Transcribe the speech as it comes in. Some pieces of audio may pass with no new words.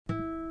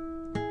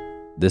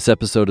This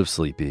episode of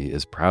Sleepy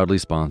is proudly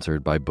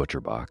sponsored by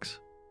ButcherBox.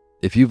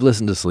 If you've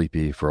listened to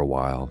Sleepy for a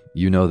while,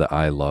 you know that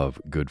I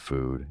love good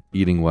food,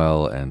 eating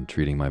well, and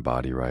treating my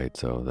body right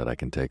so that I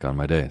can take on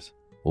my days.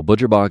 Well,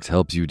 ButcherBox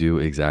helps you do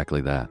exactly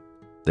that.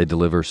 They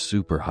deliver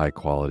super high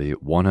quality,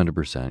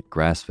 100%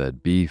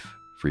 grass-fed beef,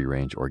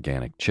 free-range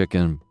organic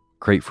chicken,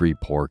 crate-free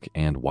pork,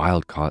 and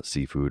wild-caught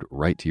seafood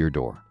right to your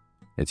door.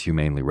 It's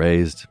humanely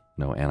raised,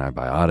 no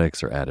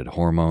antibiotics or added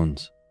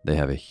hormones. They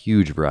have a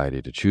huge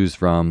variety to choose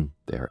from.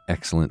 They are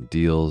excellent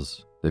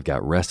deals. They've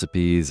got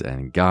recipes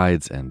and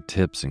guides and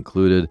tips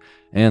included,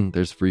 and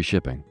there's free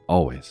shipping,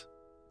 always.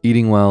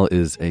 Eating well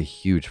is a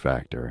huge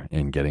factor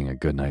in getting a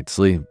good night's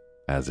sleep,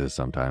 as is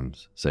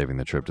sometimes saving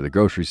the trip to the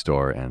grocery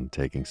store and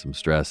taking some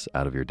stress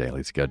out of your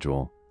daily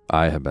schedule.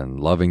 I have been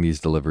loving these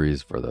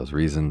deliveries for those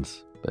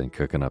reasons. Been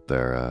cooking up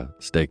their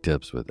steak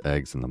tips with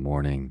eggs in the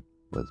morning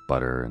with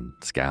butter and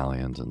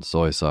scallions and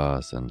soy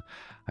sauce, and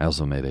I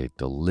also made a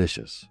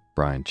delicious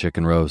brine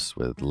chicken roast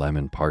with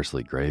lemon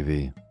parsley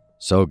gravy.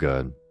 So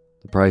good.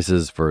 The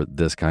prices for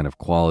this kind of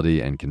quality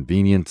and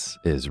convenience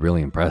is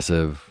really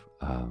impressive.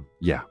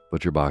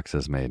 ButcherBox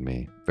has made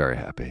me very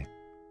happy.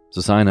 So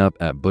sign up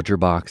at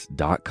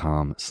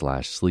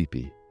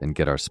butcherbox.com/sleepy and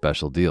get our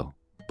special deal.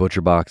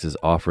 ButcherBox is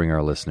offering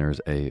our listeners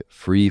a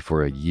free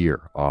for a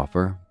year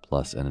offer,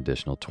 plus an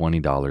additional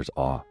 $20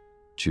 off.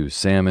 Choose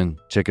salmon,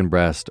 chicken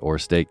breast, or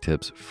steak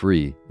tips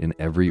free in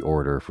every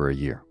order for a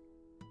year.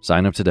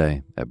 Sign up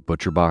today at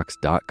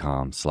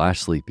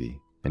butcherbox.com/sleepy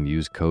and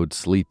use code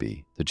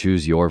SLEEPY to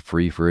choose your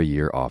free for a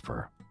year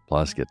offer.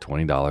 Plus, get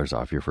 $20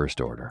 off your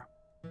first order.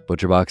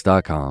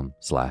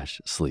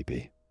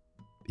 butcherbox.com/sleepy.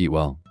 Eat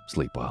well,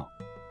 sleep well.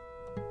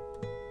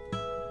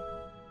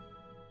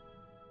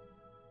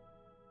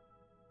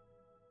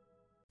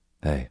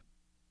 Hey,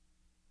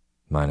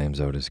 my name's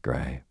Otis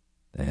Gray,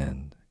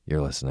 and you're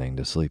listening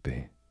to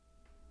Sleepy.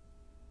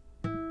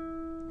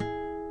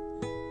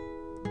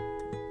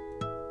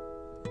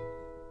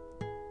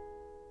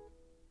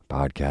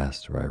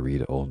 Podcast where I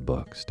read old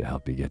books to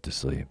help you get to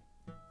sleep,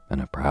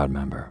 and a proud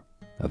member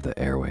of the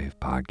Airwave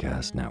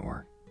Podcast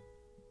Network.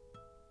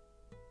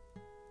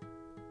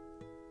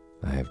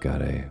 I have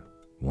got a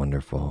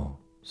wonderful,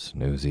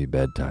 snoozy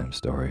bedtime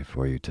story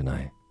for you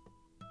tonight.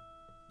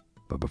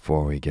 But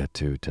before we get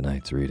to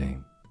tonight's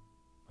reading,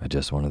 I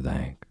just want to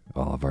thank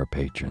all of our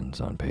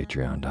patrons on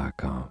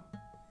patreon.com.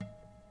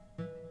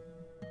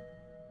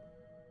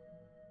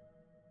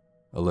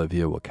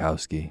 Olivia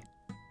Wachowski,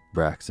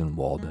 Braxton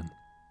Walden,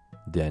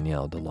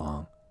 Danielle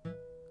DeLong,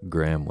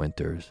 Graham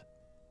Winters,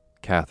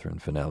 Catherine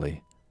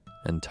Finelli,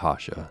 and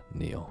Tasha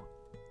Neal.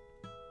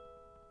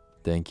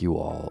 Thank you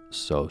all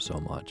so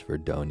much for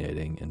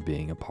donating and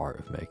being a part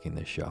of making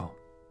this show.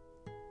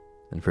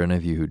 And for any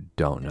of you who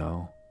don't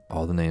know,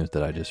 all the names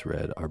that I just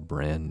read are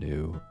brand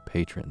new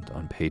patrons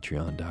on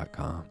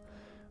patreon.com,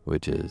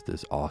 which is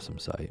this awesome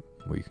site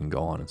where you can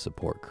go on and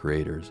support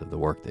creators of the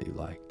work that you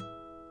like.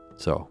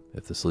 So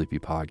if the Sleepy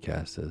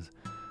Podcast has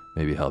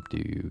maybe helped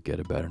you get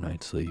a better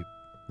night's sleep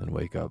and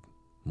wake up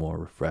more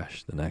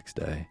refreshed the next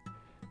day,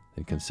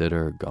 then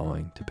consider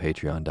going to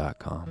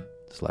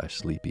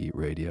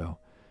patreon.com/sleepyradio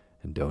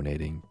and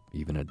donating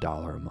even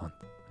 $1 a month.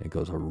 It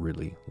goes a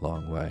really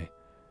long way.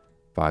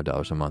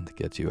 $5 a month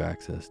gets you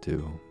access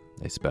to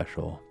a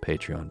special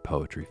Patreon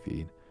poetry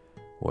feed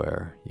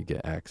where you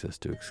get access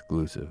to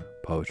exclusive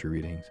poetry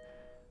readings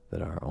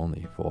that are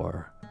only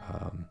for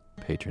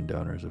patron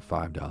donors of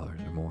 $5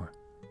 or more.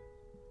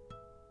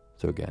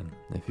 So again,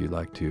 if you'd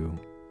like to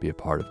be a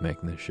part of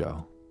making this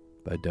show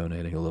by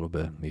donating a little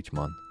bit each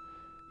month,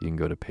 you can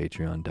go to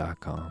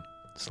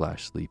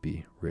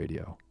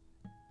patreon.com/sleepyradio.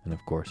 And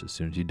of course, as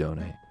soon as you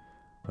donate,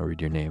 I'll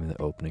read your name in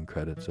the opening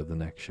credits of the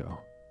next show.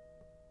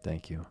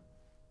 Thank you.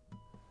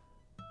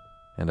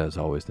 And as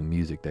always, the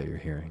music that you're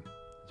hearing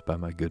is by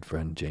my good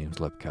friend James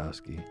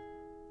Lepkowski,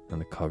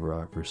 and the cover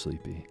art for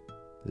Sleepy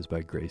is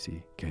by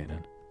Gracie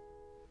Cannon.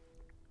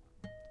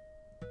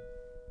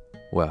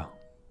 Well,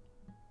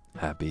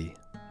 Happy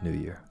New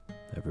Year,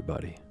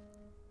 everybody.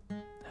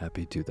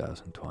 Happy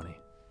 2020.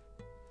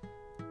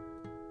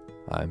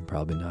 I'm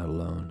probably not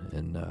alone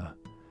in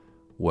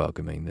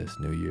welcoming this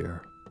new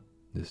year,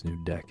 this new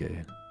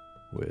decade,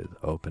 with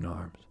open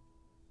arms.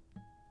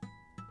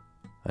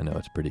 I know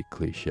it's pretty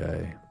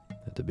cliche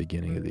at the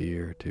beginning of the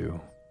year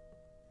to,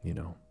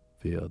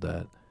 feel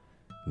that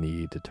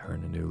need to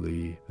turn a new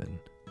leaf and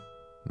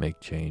make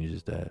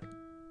changes that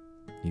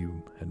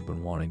you had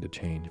been wanting to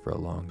change for a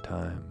long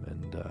time.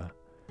 And,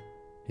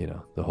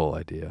 the whole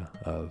idea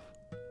of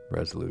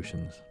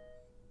resolutions,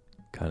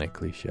 kind of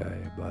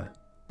cliche, but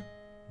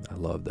I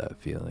love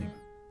that feeling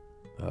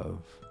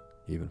of,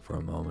 even for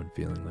a moment,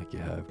 feeling like you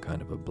have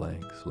kind of a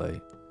blank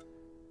slate,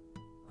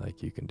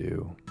 like you can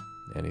do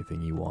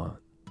anything you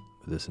want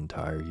for this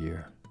entire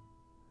year.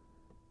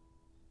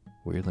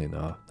 Weirdly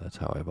enough, that's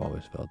how I've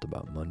always felt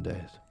about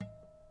Mondays.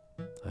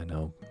 I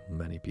know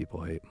many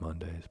people hate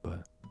Mondays,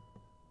 but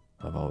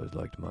I've always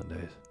liked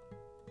Mondays.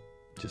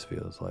 It just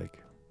feels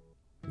like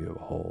you have a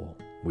whole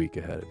week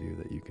ahead of you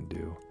that you can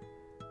do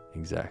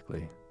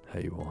exactly how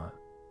you want.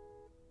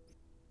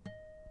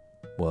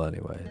 Well,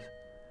 anyways,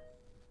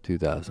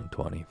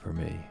 2020 for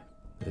me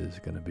is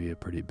going to be a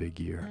pretty big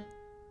year.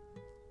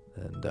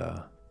 And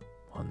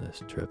on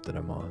this trip that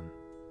I'm on,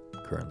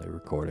 currently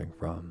recording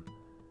from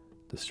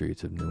the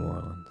streets of New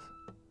Orleans,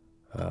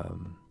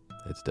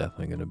 it's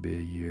definitely going to be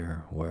a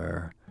year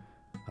where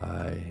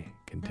I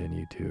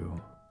continue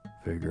to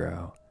figure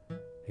out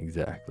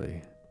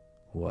exactly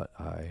what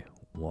I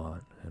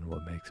want and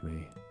what makes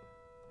me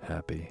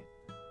happy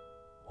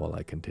while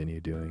I continue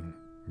doing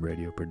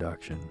radio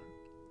production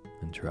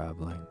and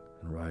traveling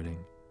and writing.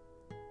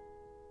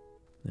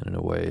 And in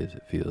a ways,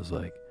 it feels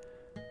like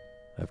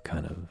I've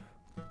kind of,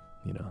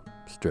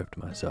 stripped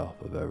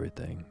myself of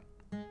everything,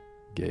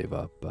 gave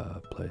up a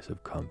place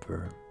of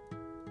comfort.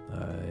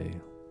 I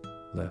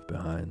left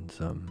behind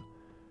some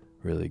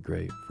really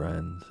great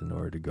friends in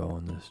order to go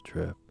on this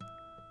trip,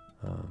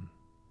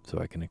 so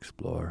I can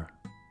explore.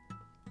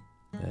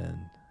 And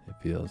it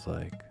feels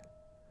like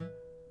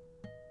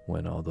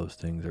when all those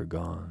things are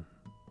gone,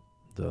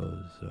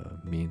 those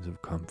means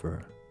of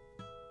comfort,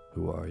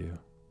 who are you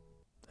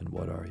and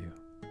what are you?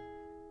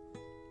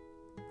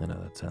 I know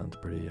that sounds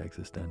pretty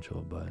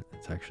existential, but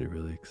it's actually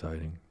really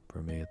exciting for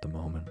me at the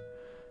moment,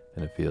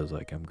 and it feels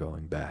like I'm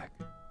going back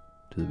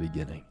to the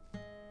beginning.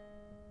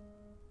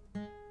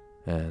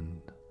 And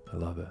I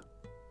love it.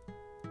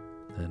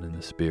 And in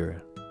the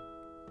spirit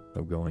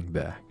of going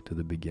back to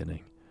the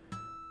beginning,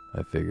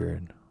 I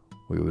figured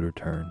we would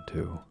return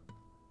to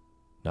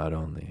not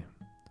only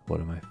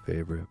one of my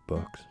favorite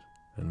books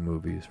and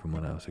movies from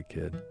when I was a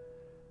kid,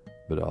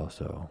 but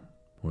also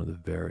one of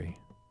the very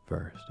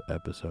first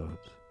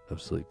episodes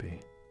of Sleepy,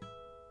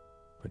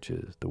 which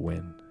is The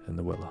Wind in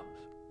the Willows.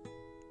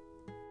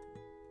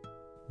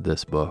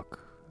 This book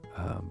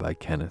by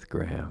Kenneth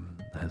Grahame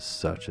has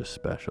such a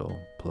special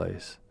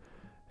place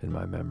in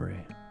my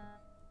memory.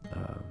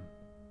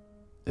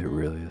 It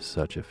really is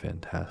such a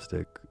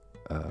fantastic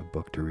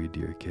book to read to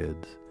your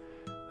kids.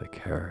 The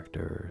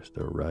characters,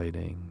 the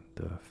writing,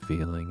 the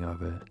feeling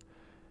of it.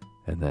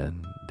 And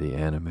then the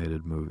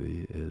animated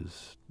movie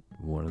is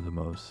one of the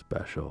most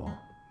special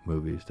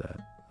movies that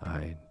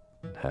I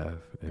have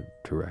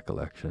to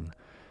recollection,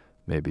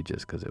 maybe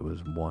just because it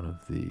was one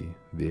of the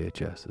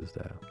VHSs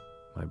that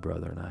my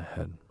brother and I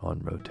had on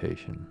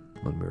rotation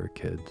when we were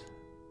kids,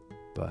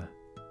 but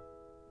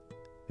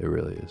it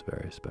really is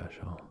very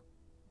special.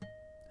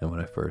 And when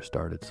I first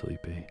started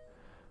Sleepy,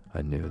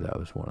 I knew that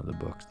was one of the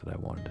books that I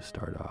wanted to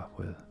start off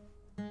with.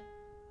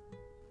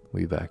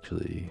 We've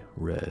actually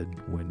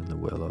read Wind in the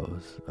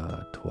Willows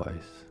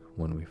twice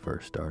when we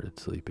first started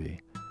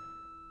Sleepy.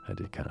 I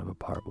did kind of a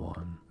part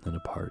 1 and a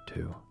part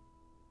 2.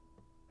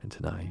 And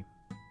tonight,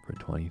 for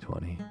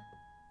 2020,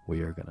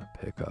 we are going to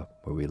pick up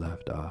where we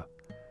left off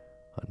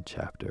on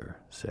chapter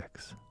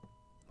 6,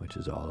 which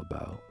is all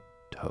about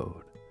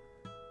Toad.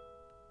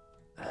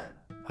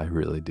 I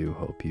really do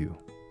hope you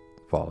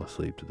fall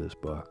asleep to this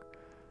book,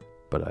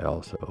 but I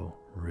also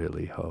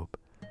really hope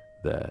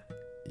that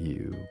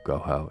you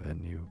go out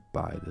and you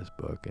buy this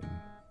book and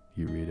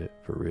you read it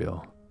for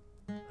real,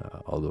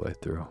 all the way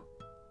through.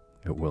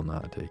 It will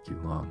not take you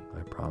long,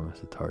 I promise.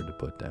 It's hard to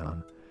put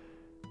down,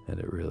 and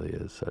it really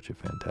is such a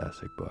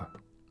fantastic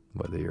book,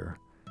 whether you're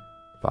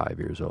 5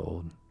 years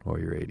old or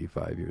you're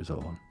 85 years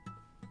old.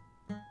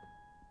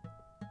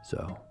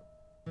 So,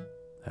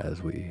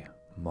 as we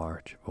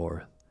march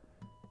forth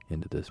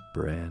into this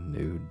brand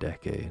new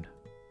decade,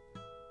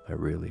 I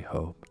really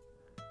hope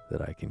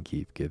that I can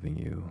keep giving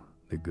you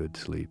the good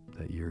sleep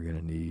that you're going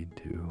to need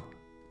to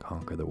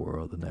conquer the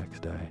world the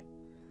next day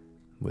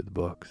with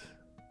books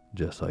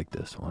just like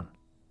this one,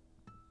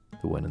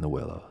 The Wind in the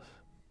Willows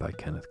by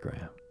Kenneth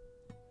Grahame.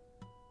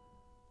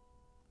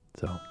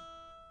 So,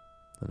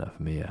 enough of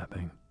me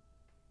yapping.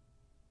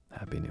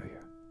 Happy New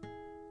Year.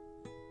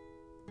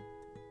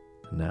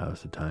 And now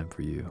is the time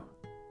for you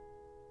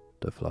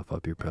to fluff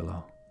up your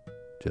pillow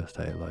just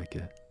how you like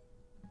it.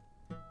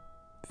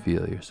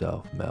 Feel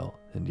yourself melt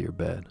into your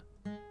bed.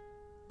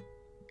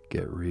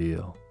 Get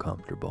real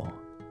comfortable.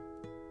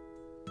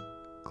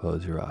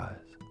 Close your eyes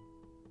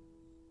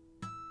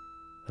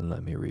and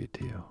let me read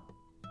to you.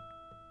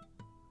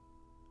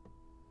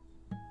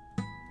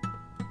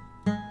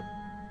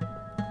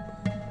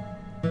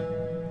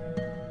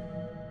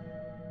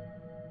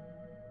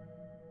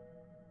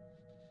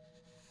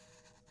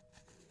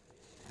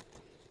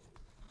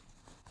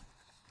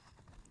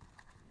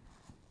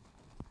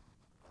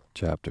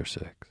 Chapter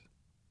 6.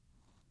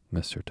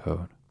 Mr.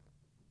 Toad.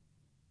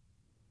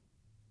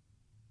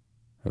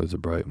 It was a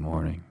bright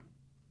morning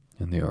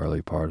in the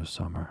early part of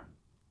summer.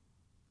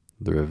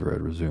 The river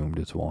had resumed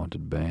its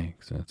wonted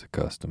banks and its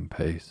accustomed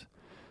pace,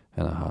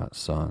 and a hot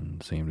sun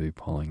seemed to be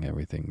pulling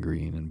everything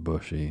green and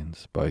bushy and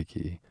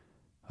spiky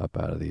up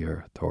out of the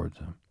earth towards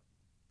him,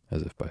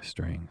 as if by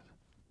strings.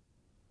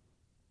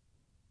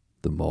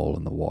 The mole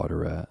and the water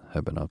rat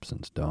had been up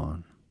since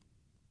dawn,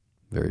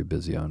 very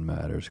busy on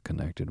matters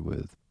connected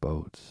with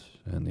boats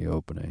and the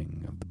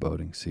opening of the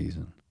boating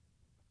season,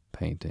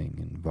 painting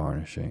and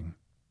varnishing,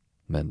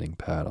 mending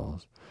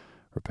paddles,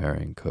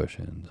 repairing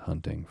cushions,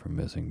 hunting for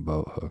missing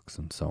boat hooks,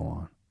 and so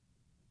on.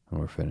 and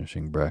were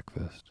finishing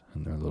breakfast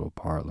in their little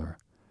parlor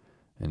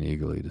and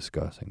eagerly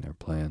discussing their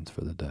plans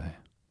for the day,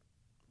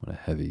 when a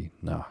heavy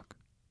knock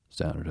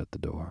sounded at the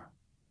door.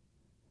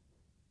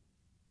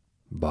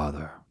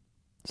 "Bother,"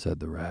 said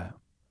the rat,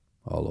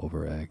 all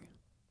over egg.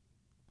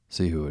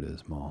 "See who it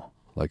is, Moll,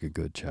 like a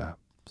good chap,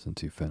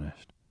 since you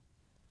finished."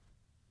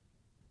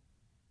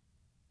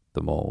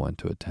 The mole went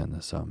to attend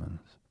the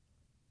summons,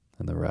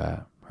 and the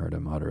rat heard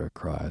him utter a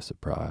cry of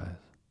surprise.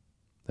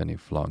 Then he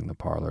flung the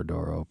parlor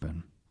door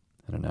open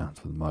and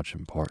announced with much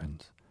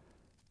importance,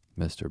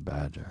 "Mr.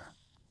 Badger."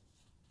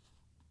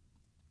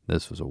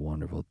 This was a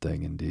wonderful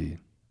thing indeed,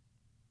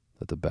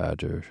 that the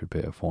badger should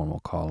pay a formal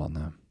call on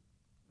them,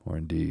 or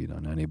indeed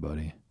on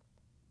anybody.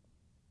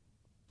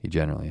 He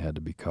generally had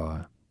to be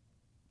caught,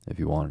 if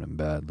you wanted him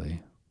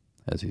badly,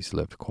 as he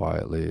slipped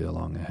quietly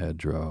along a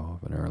hedgerow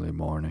of an early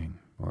morning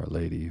or a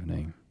late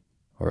evening,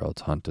 or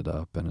else hunted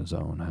up in his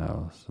own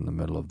house in the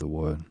middle of the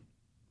wood,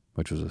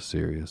 which was a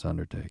serious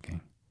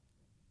undertaking.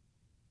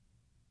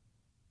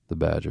 The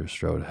badger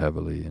strode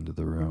heavily into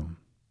the room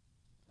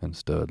and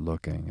stood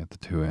looking at the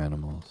two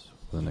animals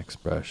with an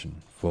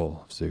expression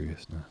full of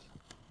seriousness.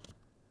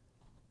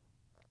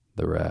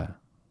 The rat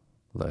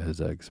let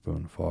his egg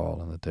spoon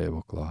fall on the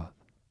tablecloth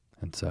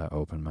and sat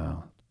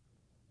open-mouthed.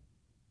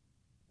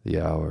 "The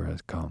hour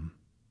has come,"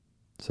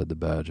 said the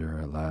badger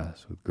at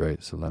last with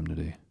great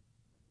solemnity.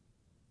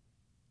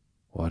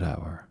 "What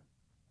hour?"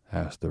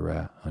 asked the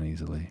rat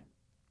uneasily,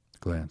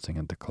 glancing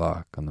at the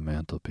clock on the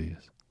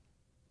mantelpiece.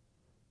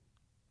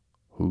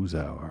 "Whose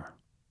hour,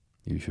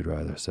 you should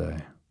rather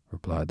say,"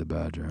 replied the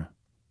badger.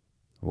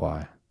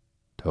 "Why,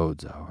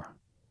 Toad's hour,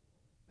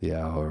 the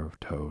hour of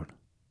Toad.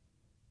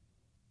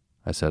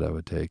 I said I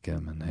would take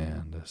him in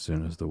hand as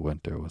soon as the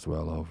winter was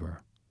well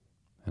over,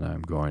 and I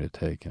am going to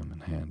take him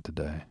in hand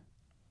today."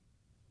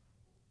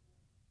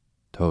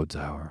 "Toad's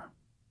hour,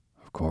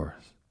 of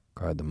course,"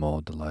 cried the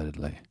mole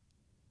delightedly.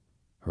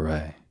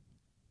 "Hooray!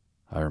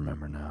 I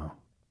remember now.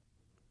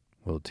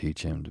 We'll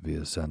teach him to be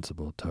a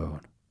sensible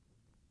toad."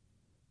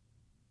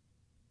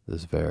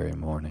 "This very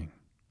morning,"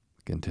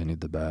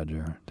 continued the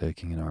badger,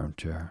 taking an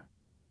armchair,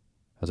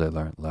 "as I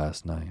learnt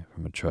last night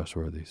from a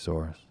trustworthy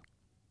source,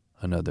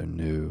 another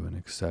new and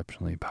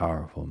exceptionally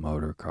powerful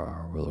motor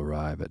car will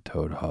arrive at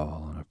Toad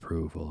Hall on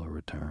approval or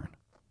return.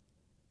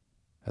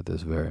 At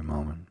this very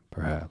moment,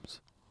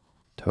 perhaps,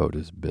 Toad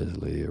is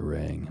busily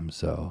arraying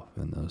himself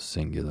in those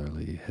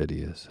singularly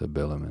hideous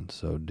habiliments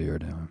so dear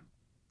to him,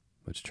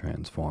 which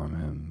transform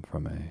him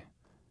from a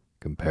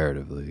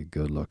comparatively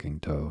good-looking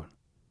toad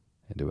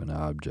into an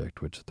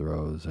object which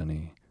throws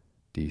any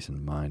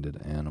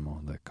decent-minded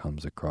animal that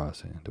comes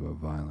across it into a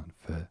violent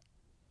fit.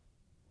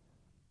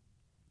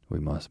 We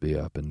must be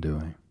up and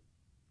doing,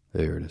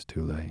 ere it is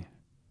too late.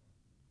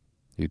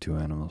 You two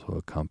animals will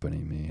accompany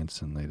me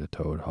instantly to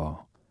Toad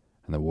Hall,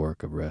 and the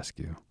work of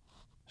rescue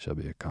shall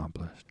be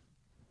accomplished."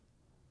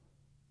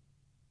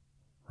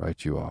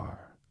 "Right you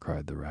are,"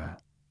 cried the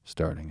rat,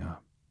 starting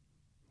up.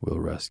 "We'll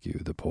rescue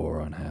the poor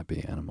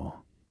unhappy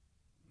animal.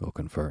 We'll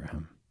convert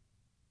him.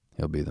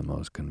 He'll be the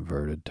most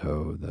converted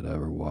toad that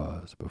ever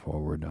was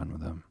before we're done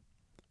with him."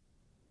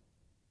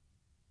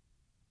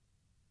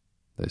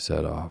 They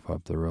set off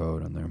up the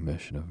road on their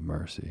mission of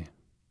mercy,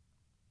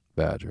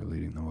 Badger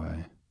leading the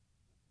way.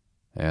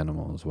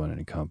 Animals, when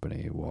in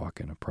company, walk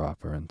in a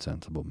proper and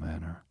sensible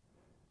manner,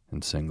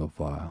 in single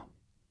file,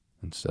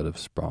 instead of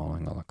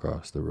sprawling all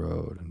across the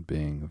road and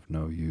being of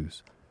no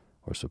use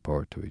or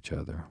support to each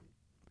other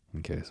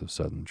in case of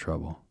sudden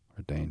trouble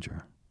or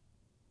danger.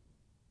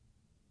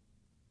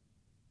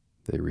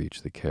 They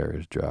reached the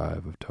carriage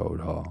drive of Toad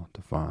Hall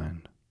to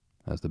find,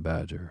 as the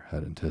badger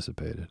had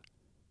anticipated,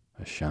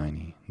 a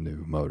shiny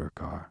new motor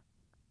car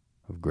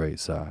of great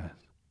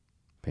size,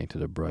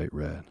 painted a bright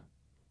red,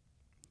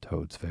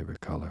 Toad's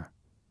favorite color,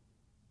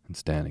 and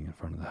standing in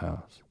front of the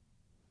house.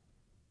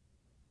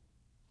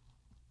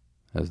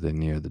 As they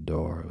neared the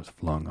door, it was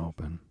flung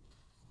open,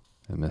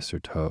 and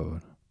Mr.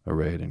 Toad,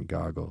 arrayed in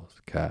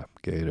goggles, cap,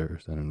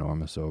 gaiters, and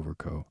enormous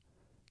overcoat,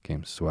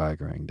 came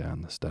swaggering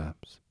down the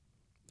steps,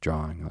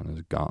 drawing on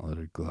his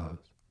gauntleted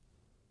gloves.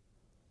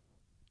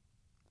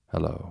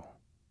 "Hello,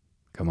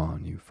 come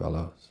on, you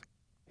fellows,"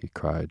 he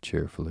cried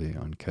cheerfully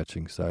on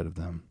catching sight of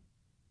them.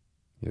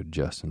 "You're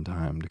just in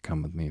time to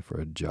come with me for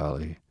a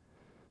jolly.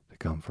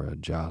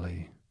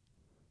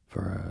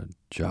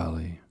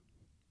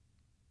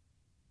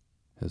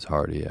 His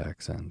hearty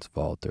accents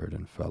faltered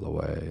and fell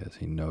away as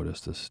he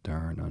noticed the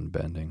stern,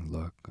 unbending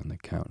look on the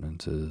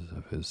countenances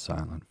of his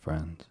silent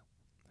friends,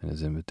 and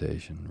his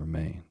invitation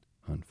remained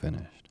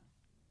unfinished.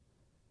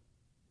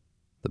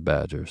 The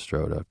badger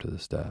strode up to the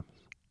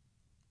steps.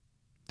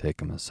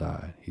 "Take him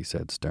aside," he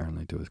said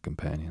sternly to his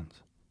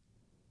companions.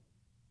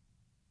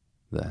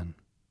 Then,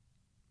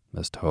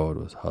 as Toad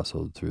was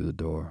hustled through the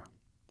door,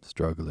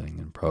 struggling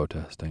and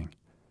protesting,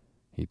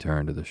 he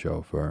turned to the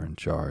chauffeur in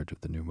charge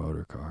of the new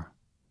motor car.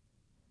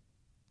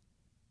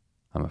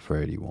 "I'm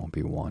afraid he won't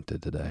be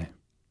wanted today,"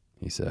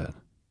 he said.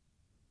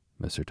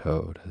 "Mr.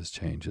 Toad has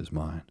changed his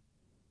mind.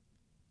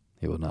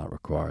 He will not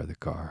require the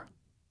car.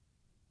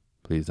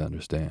 Please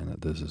understand that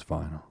this is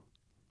final.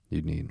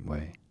 You needn't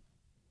wait."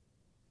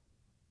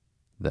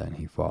 Then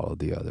he followed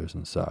the others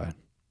inside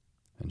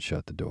and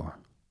shut the door.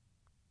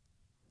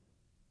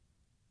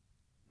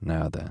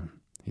 "Now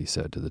then," he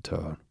said to the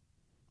toad,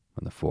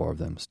 when the four of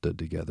them stood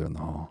together in the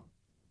hall.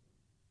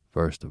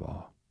 "First of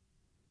all,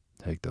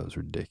 take those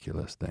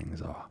ridiculous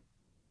things off."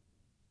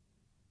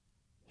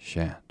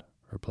 "Shan't,"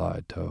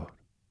 replied Toad,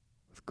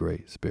 with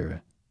great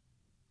spirit.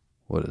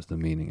 "What is the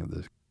meaning of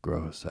this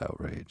gross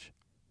outrage?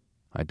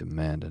 I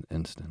demand an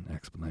instant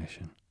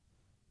explanation."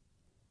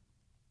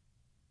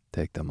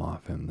 "Take them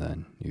off him,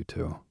 then, you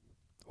two,"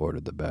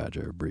 ordered the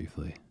Badger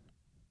briefly.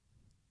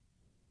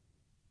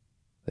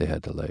 They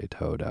had to lay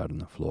Toad out on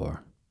the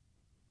floor,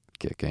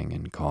 kicking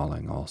and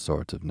calling all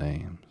sorts of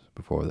names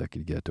before they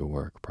could get to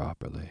work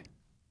properly.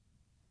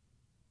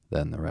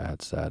 Then the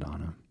rat sat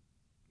on him,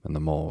 and the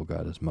mole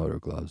got his motor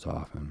gloves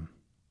off him,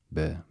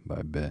 bit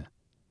by bit,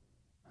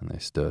 and they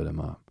stood him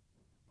up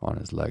on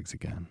his legs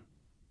again.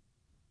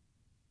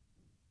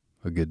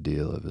 A good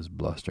deal of his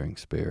blustering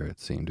spirit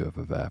seemed to have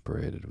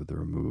evaporated with the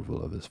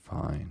removal of his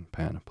fine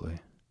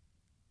panoply.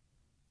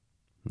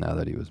 Now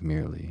that he was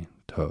merely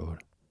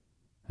Toad,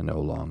 and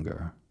no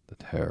longer the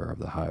terror of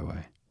the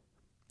highway,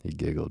 he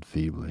giggled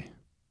feebly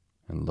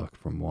and looked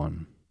from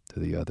one to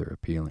the other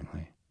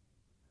appealingly,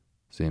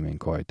 seeming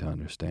quite to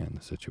understand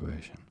the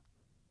situation.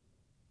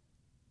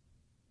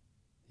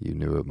 "You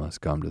knew it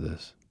must come to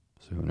this,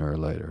 sooner or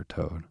later,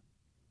 Toad,"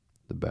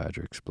 the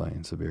Badger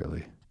explained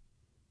severely.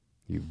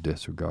 "You've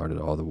disregarded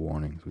all the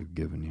warnings we've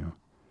given you,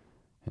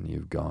 and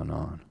you've gone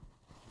on,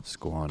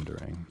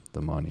 squandering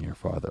the money your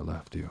father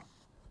left you,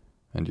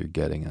 and you're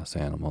getting us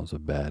animals a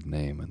bad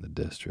name in the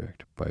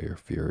district by your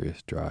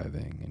furious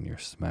driving and your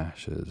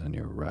smashes and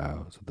your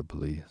rows with the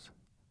police.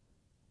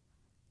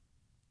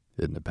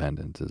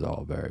 Independence is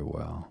all very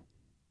well,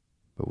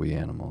 but we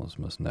animals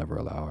must never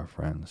allow our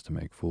friends to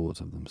make fools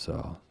of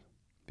themselves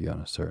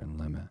beyond a certain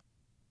limit,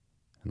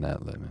 and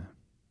that limit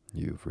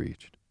you've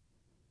reached.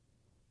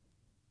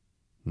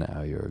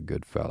 Now you're a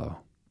good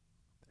fellow,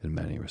 in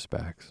many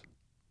respects,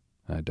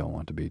 and I don't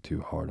want to be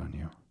too hard on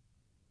you.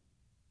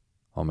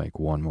 I'll make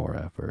one more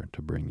effort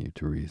to bring you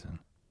to reason.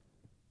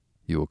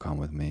 You will come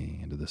with me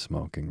into the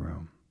smoking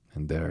room,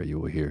 and there you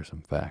will hear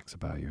some facts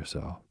about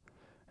yourself,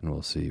 and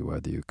we'll see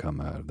whether you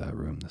come out of that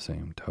room the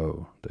same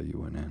Toad that you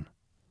went in."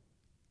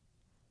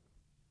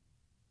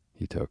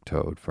 He took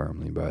Toad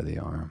firmly by the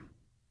arm,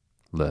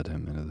 led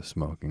him into the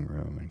smoking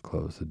room, and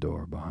closed the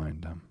door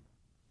behind him.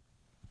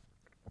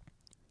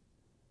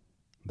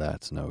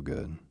 "That's no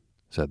good,"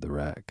 said the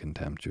rat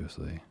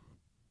contemptuously.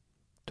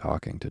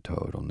 "Talking to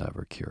Toad'll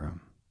never cure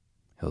him.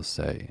 He'll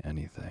say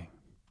anything."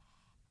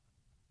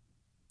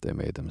 They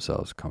made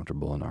themselves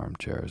comfortable in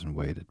armchairs and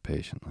waited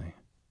patiently.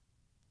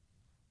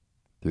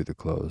 Through the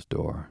closed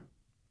door,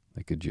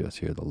 they could just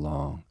hear the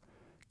long,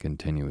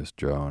 continuous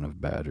drone of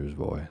Badger's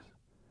voice,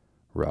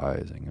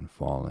 rising and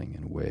falling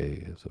in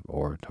waves of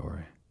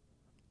oratory,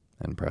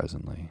 and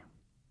presently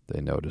they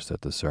noticed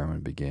that the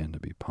sermon began to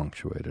be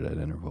punctuated at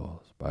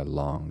intervals by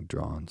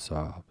long-drawn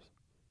sobs,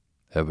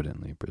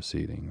 evidently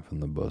proceeding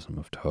from the bosom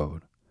of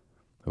Toad,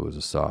 who was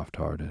a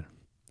soft-hearted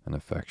and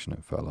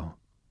affectionate fellow,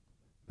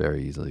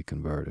 very easily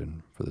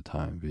converted for the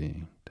time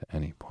being to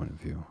any point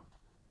of view.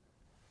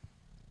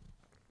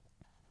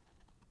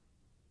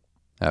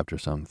 After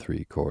some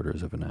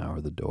 3/4 of an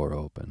hour, the door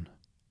opened,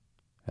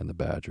 and the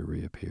Badger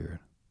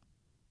reappeared,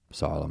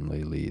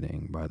 solemnly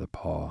leading by the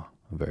paw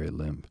a very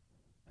limp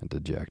and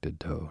dejected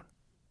Toad.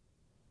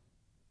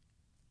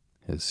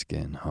 His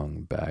skin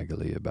hung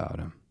baggily about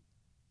him,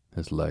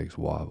 his legs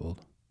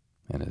wobbled,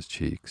 and his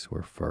cheeks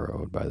were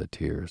furrowed by the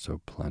tears so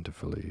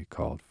plentifully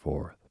called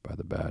forth by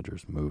the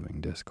Badger's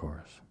moving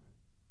discourse.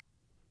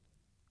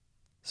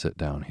 "Sit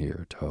down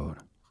here,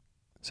 Toad,"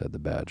 said the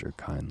Badger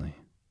kindly,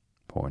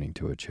 pointing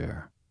to a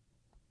chair.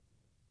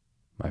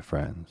 "My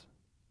friends,"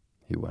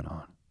 he went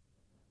on,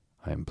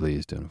 "I am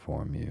pleased to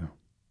inform you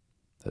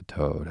that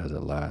Toad has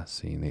at last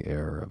seen the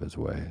error of his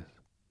ways.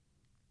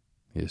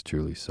 He is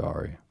truly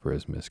sorry for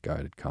his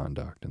misguided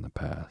conduct in the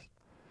past,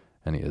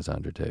 and he has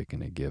undertaken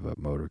to give up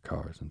motor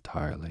cars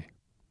entirely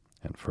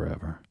and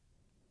forever.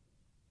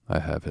 I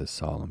have his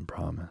solemn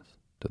promise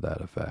to that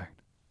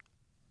effect."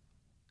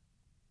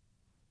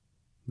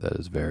 "That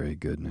is very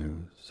good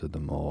news," said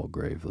the mole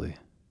gravely.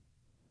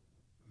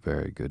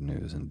 "Very good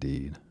news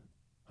indeed,"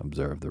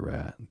 observed the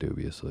rat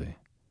dubiously.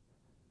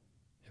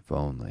 If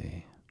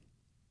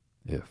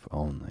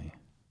only.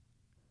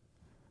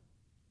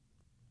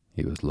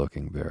 He was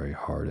looking very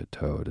hard at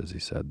Toad as he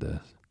said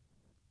this,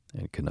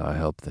 and could not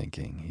help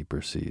thinking he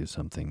perceived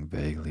something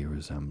vaguely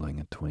resembling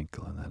a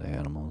twinkle in that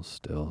animal's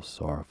still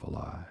sorrowful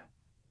eye.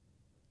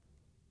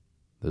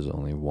 "There's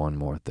only one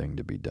more thing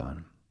to be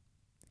done,"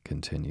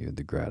 continued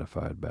the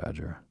gratified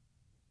Badger.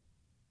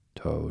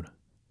 "Toad,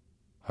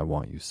 I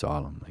want you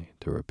solemnly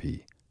to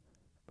repeat,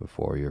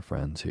 before your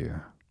friends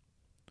here,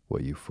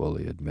 what you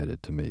fully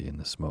admitted to me in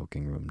the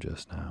smoking room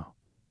just now.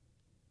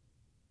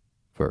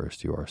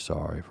 First, you are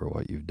sorry for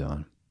what you've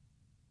done,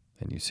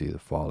 and you see the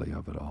folly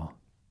of it all.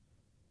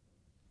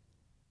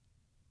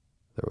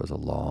 There was a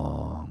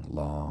long,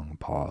 long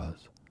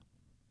pause.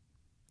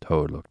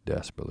 Toad looked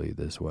desperately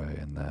this way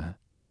and that,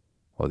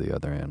 while the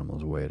other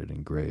animals waited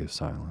in grave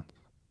silence.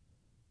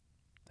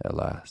 At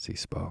last he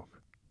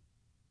spoke.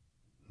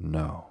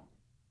 "No,"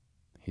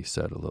 he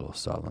said a little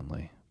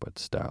sullenly, but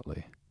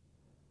stoutly.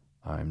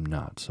 "I'm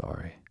not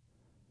sorry.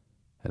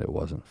 And it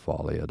wasn't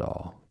folly at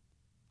all.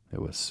 It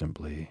was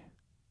simply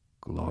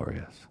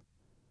glorious."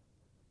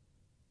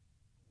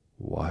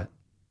 "What?"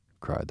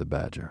 cried the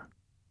badger,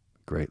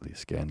 greatly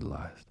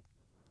scandalized.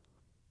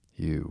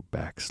 "You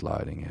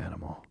backsliding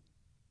animal.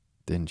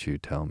 Didn't you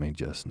tell me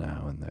just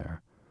now in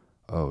there?"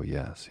 "Oh,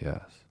 yes,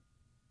 yes.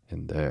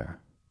 In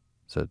there,"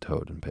 said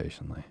Toad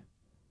impatiently.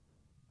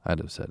 "I'd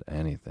have said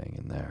anything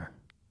in there."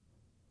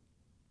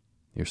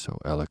 "You're so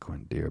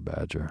eloquent, dear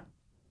badger,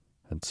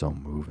 and so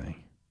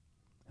moving,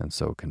 and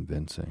so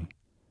convincing,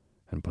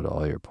 and put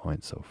all your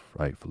points so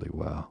frightfully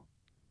well.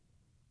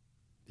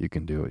 You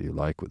can do what you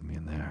like with me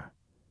in there,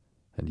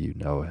 and you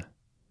know it.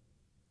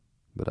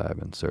 But I've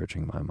been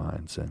searching my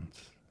mind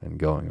since, and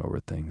going over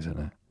things in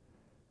it,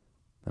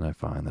 and I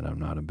find that I'm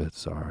not a bit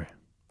sorry,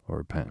 or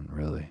repentant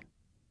really.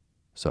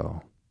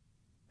 So,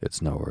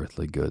 it's no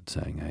earthly good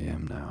saying I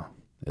am now,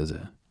 is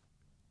it?"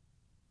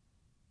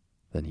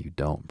 "Then you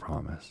don't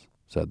promise,"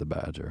 said the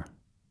badger,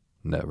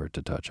 "never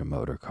to touch a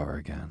motor car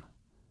again?"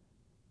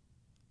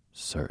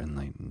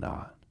 "Certainly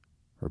not,"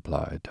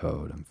 replied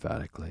Toad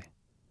emphatically.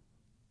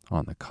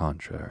 "On the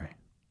contrary,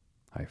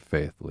 I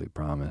faithfully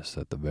promise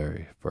that the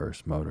very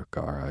first motor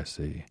car I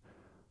see,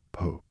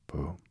 poop,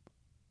 poop,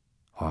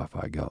 off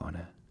I go in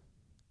it."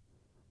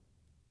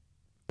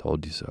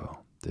 "Told you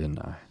so, didn't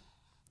I?"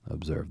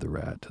 observed the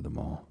rat to the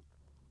mole.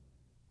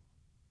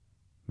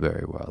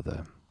 "Very well,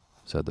 then,"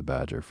 said the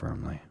badger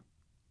firmly,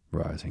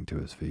 rising to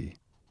his feet.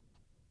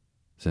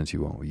 "Since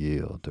you won't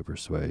yield to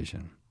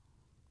persuasion,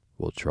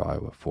 we'll try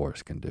what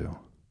force can do.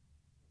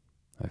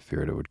 I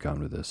feared it would come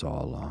to this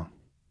all along.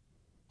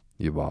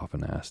 You've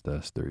often asked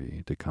us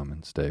three to come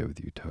and stay with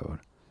you,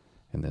 Toad,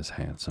 in this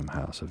handsome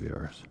house of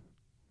yours.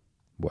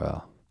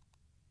 Well,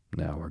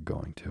 now we're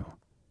going to.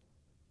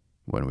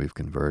 When we've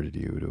converted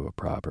you to a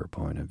proper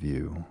point of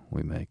view,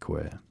 we may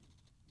quit,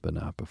 but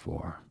not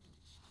before.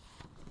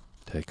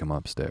 Take him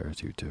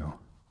upstairs, you two,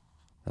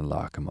 and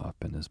lock him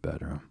up in his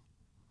bedroom,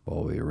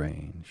 while we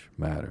arrange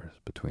matters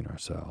between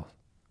ourselves."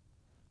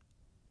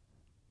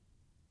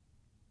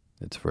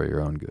 "It's for your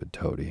own good,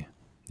 Toady,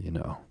 you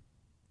know,"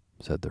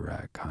 said the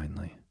rat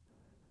kindly,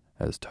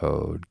 as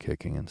Toad,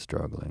 kicking and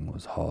struggling,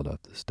 was hauled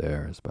up the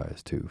stairs by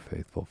his two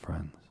faithful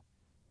friends.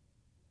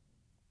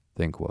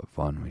 "Think what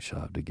fun we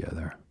shall have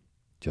together,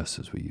 just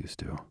as we used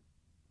to,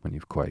 when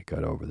you've quite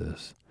got over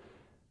this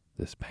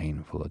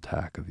painful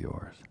attack of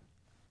yours.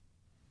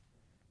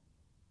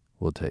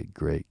 We'll take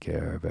great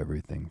care of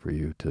everything for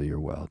you till you're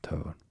well,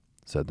 Toad,"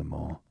 said the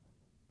mole,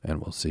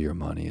 "and we'll see your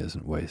money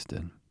isn't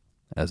wasted,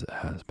 as it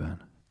has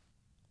been.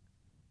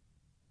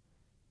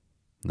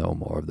 No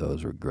more of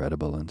those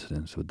regrettable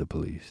incidents with the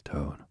police,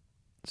 Toad,"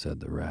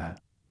 said the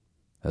rat,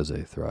 as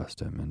they thrust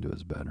him into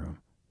his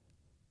bedroom.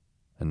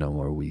 "And no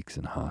more weeks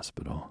in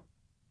hospital,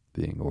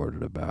 being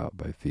ordered about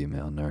by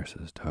female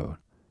nurses, Toad,"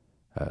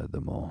 added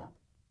the mole,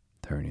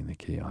 turning the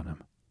key on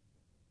him.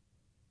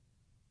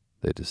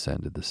 They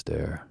descended the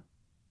stair,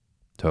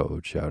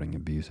 Toad shouting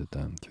abuse at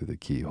them through the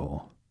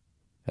keyhole,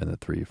 and the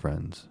three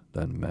friends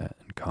then met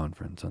in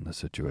conference on the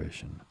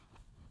situation.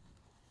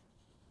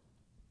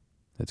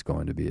 "It's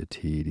going to be a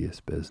tedious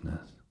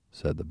business,"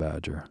 said the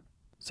badger,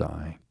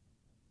 sighing.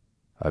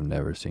 "I've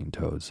never seen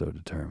Toad so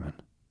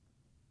determined.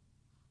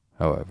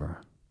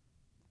 However,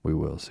 we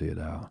will see it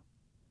out.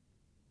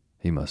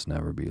 He must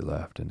never be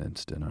left an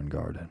instant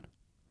unguarded.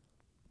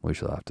 We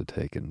shall have to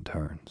take it in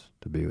turns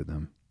to be with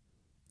him,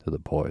 till the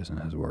poison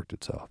has worked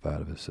itself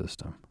out of his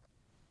system."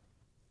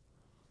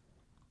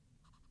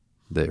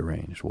 They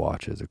arranged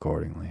watches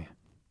accordingly.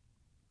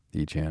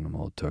 Each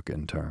animal took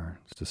in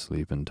turns to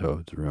sleep in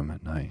Toad's room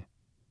at night,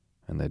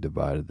 and they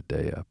divided the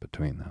day up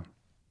between them.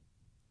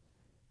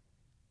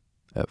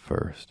 At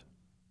first,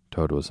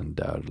 Toad was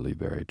undoubtedly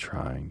very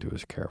trying to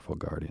his careful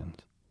guardians.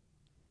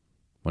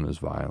 When his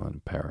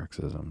violent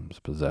paroxysms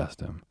possessed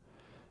him,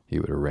 he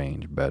would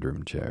arrange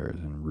bedroom chairs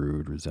in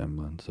rude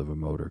resemblance of a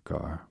motor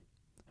car,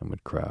 and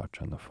would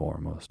crouch on the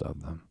foremost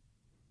of them,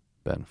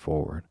 bent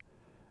forward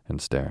and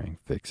staring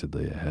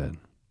fixedly ahead,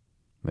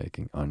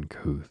 making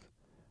uncouth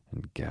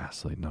and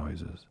ghastly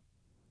noises,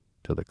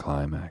 till the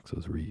climax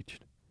was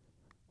reached,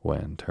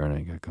 when,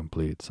 turning a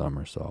complete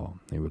somersault,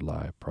 he would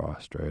lie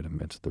prostrate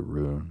amidst the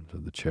ruins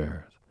of the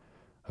chairs,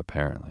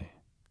 apparently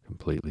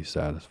completely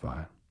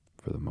satisfied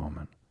for the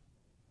moment.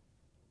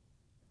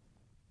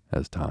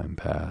 As time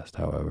passed,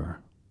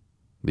 however,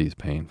 these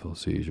painful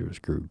seizures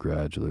grew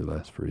gradually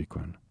less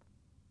frequent,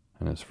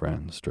 and his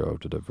friends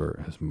strove to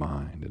divert his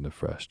mind into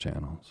fresh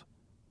channels.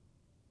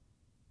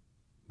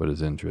 But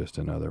his interest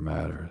in other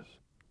matters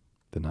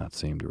did not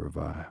seem to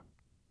revive,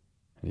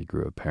 and he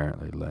grew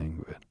apparently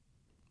languid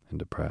and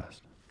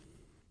depressed.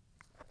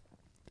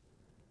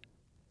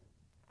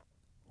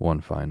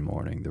 One fine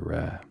morning, the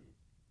rat,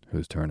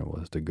 whose turn it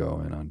was to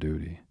go in on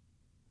duty,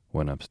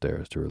 went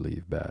upstairs to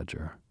relieve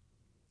Badger,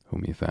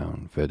 whom he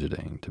found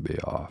fidgeting to be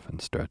off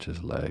and stretch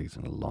his legs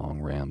in a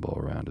long ramble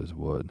around his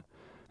wood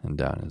and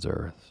down his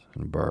earths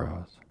and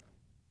burrows.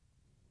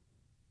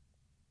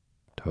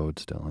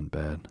 Toad's still in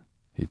bed,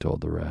 he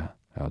told the rat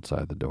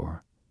outside the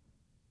door.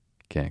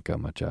 Can't get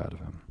much out of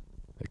him,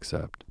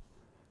 except,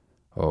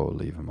 oh,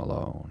 leave him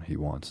alone, he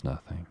wants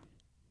nothing.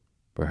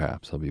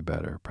 Perhaps he'll be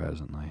better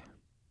presently.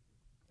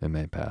 It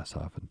may pass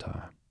off in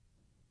time.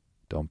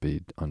 Don't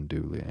be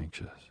unduly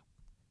anxious,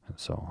 and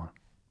so on.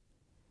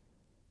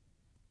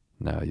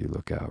 Now you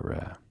look out,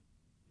 rat.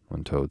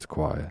 When Toad's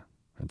quiet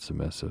and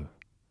submissive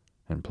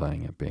and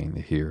playing at being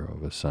the hero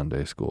of a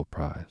Sunday school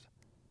prize,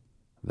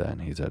 then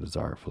he's at his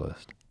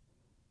artfullest.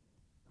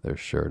 There's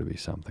sure to be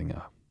something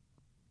up.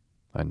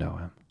 I know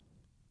him.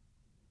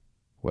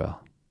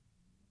 Well,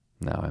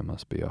 now I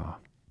must be off.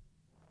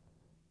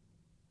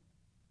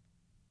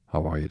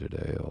 How are you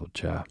today, old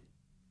chap?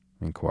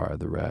 Inquired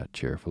the rat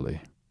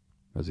cheerfully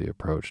as he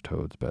approached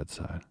Toad's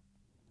bedside.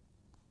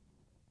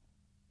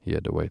 He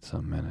had to wait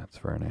some minutes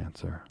for an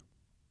answer.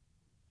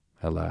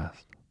 At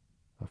last,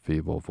 a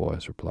feeble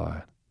voice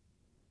replied,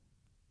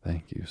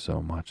 Thank you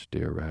so much,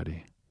 dear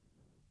Ratty.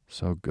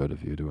 So good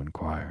of you to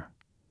inquire.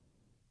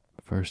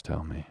 First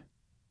tell me,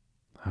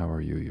 how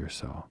are you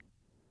yourself,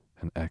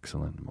 an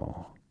excellent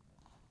mole?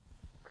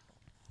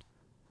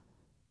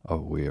 Oh,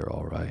 we are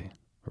all right,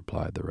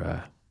 replied the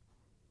rat.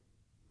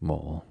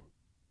 Mole,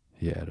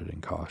 he added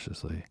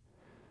incautiously,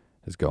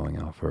 is going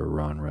out for a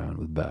run round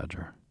with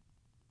Badger.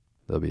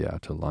 They'll be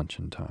out till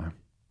luncheon time,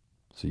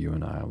 so you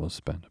and I will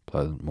spend a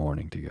pleasant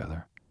morning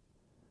together,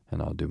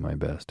 and I'll do my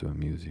best to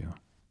amuse you.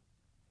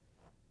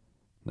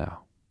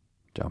 Now,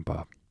 jump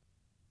up.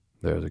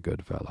 There's a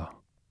good fellow,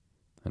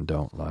 and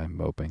don't lie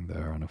moping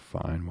there on a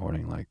fine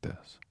morning like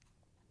this.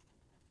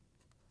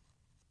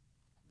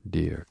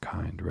 Dear,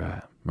 kind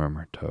rat,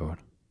 murmured Toad,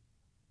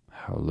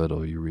 how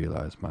little you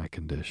realize my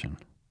condition,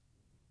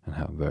 and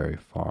how very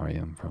far I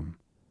am from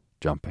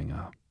jumping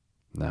up,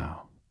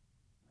 now,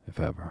 if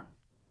ever.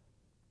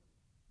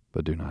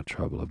 But do not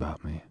trouble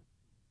about me.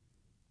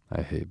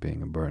 I hate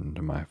being a burden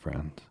to my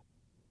friends,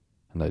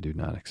 and I do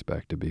not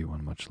expect to be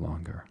one much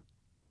longer.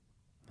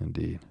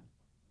 Indeed,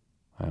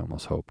 I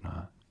almost hope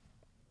not.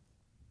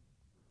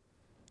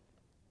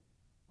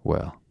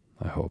 Well,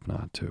 I hope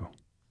not too,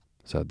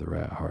 said the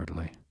rat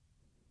heartily.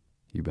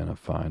 You've been a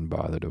fine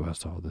bother to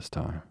us all this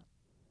time,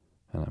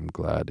 and I'm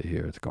glad to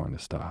hear it's going to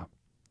stop.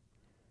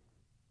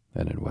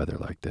 And in weather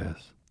like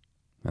this,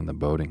 and the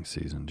boating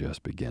season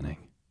just beginning,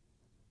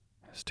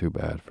 it's too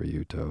bad for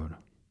you, Toad.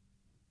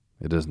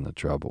 It isn't the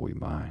trouble we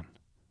mind,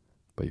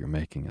 but you're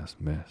making us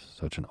miss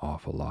such an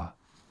awful lot.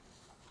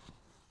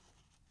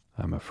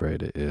 I'm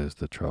afraid it is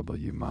the trouble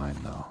you mind,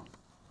 though,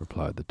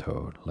 replied the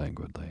Toad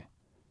languidly.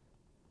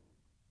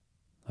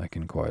 I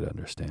can quite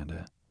understand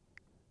it.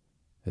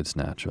 It's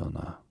natural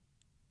enough.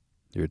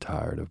 You're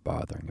tired of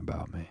bothering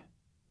about me.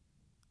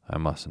 I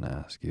mustn't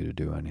ask you to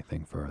do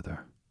anything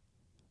further.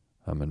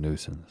 I'm a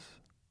nuisance,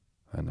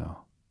 I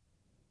know.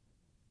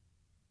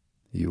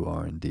 You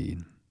are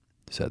indeed,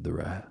 said the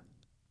rat.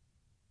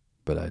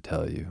 But I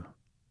tell you,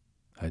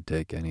 I'd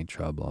take any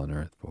trouble on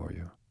earth for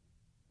you,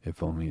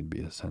 if only you'd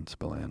be a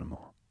sensible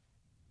animal.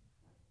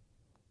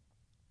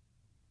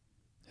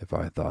 If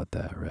I thought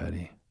that,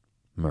 Ratty,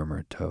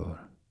 murmured Toad,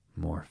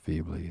 more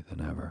feebly than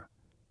ever,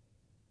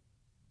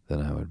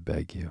 then I would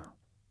beg you,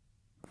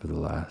 for the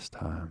last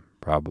time,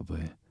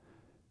 probably,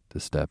 to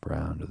step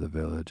round to the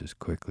village as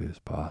quickly as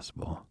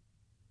possible.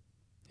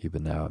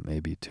 Even now it may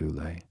be too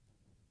late,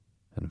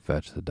 and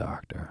fetch the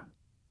doctor.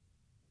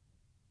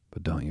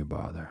 But don't you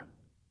bother.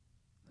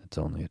 It's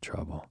only a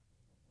trouble,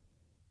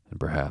 and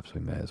perhaps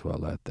we may as well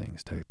let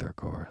things take their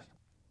course.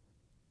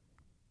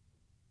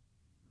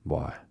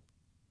 Why,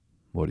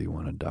 what do you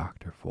want a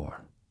doctor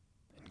for?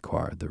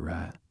 Inquired the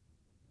rat,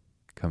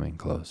 coming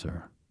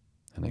closer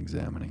and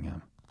examining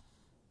him.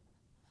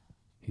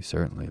 He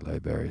certainly lay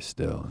very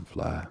still and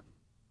flat,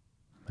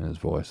 and his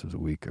voice was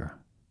weaker,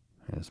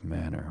 and his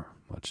manner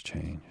much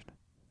changed.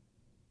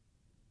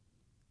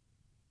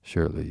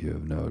 Surely you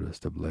have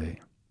noticed of late,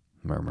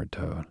 murmured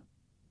Toad.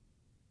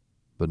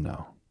 But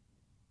no,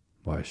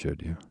 why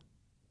should you?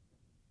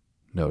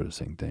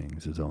 Noticing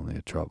things is only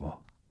a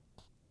trouble.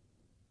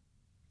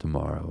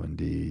 Tomorrow,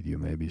 indeed, you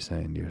may be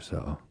saying to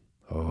yourself,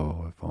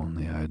 oh, if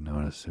only I had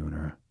noticed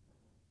sooner,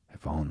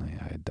 if only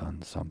I had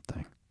done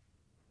something.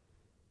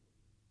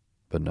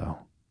 But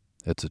no,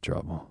 it's a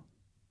trouble.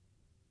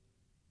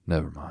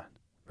 Never mind,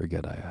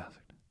 forget I asked.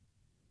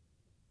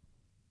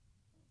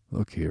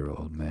 Look here,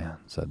 old man,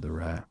 said the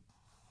rat,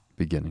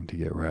 beginning to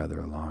get rather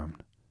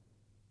alarmed.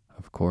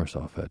 Of course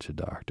I'll fetch a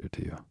doctor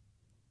to you,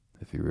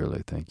 if you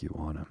really think you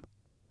want him.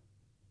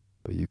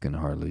 But you can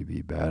hardly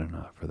be bad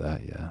enough for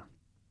that yet.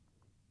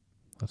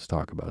 Let's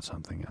talk about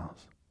something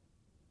else.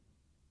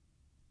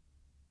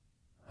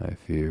 I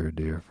fear,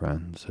 dear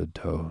friend, said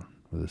Toad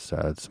with a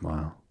sad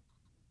smile,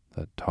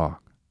 that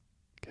talk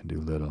can do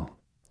little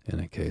in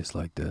a case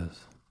like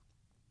this,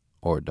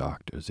 or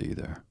doctors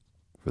either,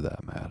 for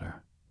that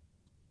matter.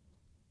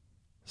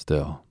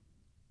 Still,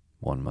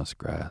 one must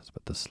grasp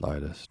at the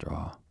slightest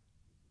straw.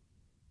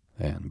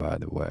 And by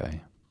the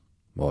way,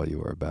 while you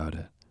were about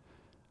it,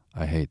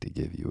 I hate to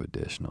give you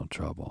additional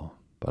trouble,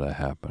 but I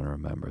happen to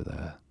remember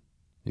that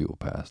you will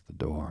pass the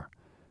door.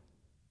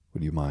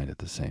 Would you mind at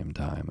the same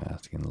time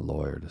asking the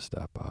lawyer to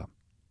step up?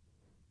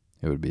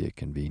 It would be a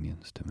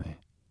convenience to me.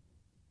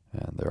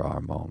 And there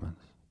are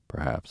moments,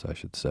 perhaps I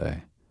should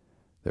say,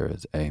 there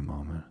is a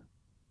moment,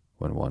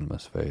 when one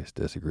must face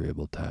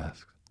disagreeable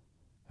tasks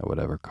at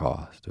whatever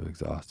cost to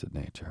exhausted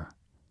nature.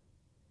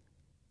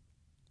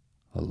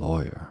 A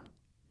lawyer?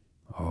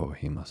 Oh,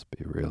 he must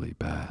be really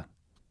bad,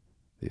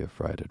 the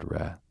affrighted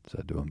rat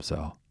said to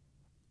himself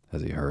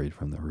as he hurried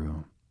from the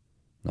room,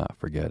 not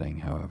forgetting,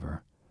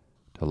 however,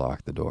 to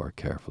lock the door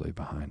carefully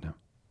behind him.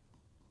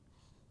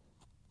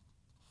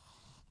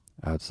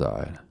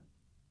 Outside,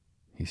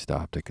 he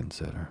stopped to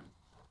consider.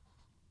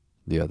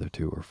 The other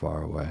two were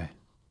far away,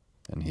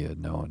 and he had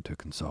no one to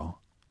consult.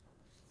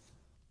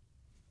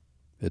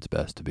 It's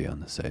best to be on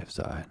the safe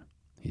side,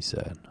 he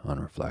said on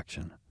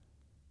reflection.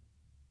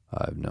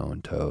 I've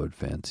known Toad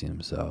fancy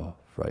himself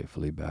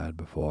frightfully bad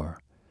before,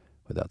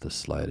 without the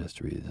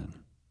slightest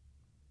reason,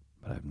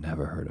 but I've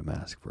never heard him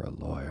ask for a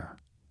lawyer.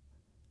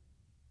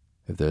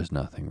 If there's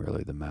nothing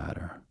really the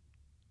matter,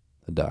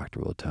 the doctor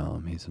will tell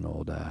him he's an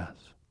old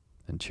ass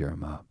and cheer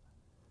him up,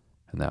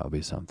 and that will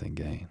be something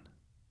gained.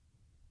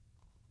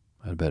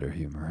 I'd better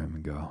humor him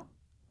and go.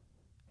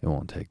 It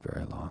won't take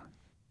very long.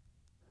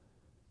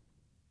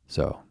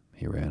 So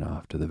he ran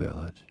off to the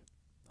village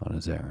on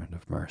his errand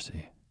of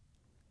mercy.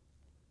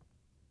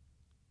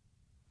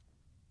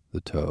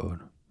 The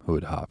toad, who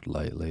had hopped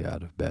lightly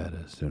out of bed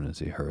as soon as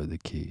he heard the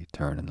key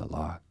turn in the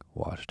lock,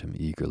 watched him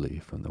eagerly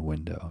from the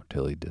window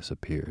till he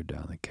disappeared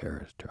down the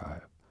carriage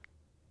drive.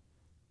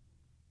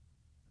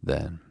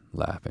 Then,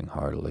 laughing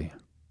heartily,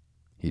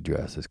 he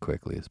dressed as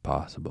quickly as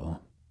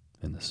possible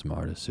in the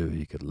smartest suit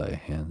he could lay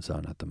hands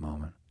on at the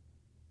moment,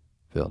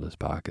 filled his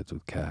pockets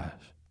with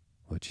cash,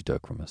 which he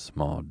took from a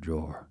small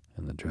drawer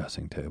in the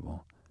dressing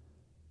table,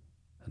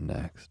 and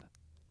next,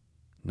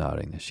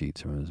 knotting the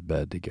sheets from his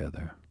bed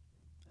together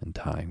and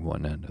tying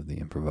one end of the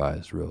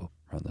improvised rope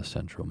round the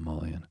central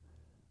mullion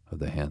of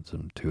the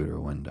handsome Tudor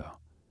window,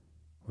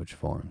 which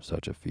formed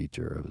such a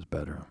feature of his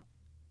bedroom,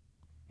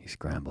 he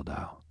scrambled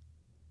out,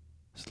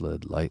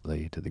 slid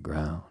lightly to the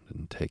ground,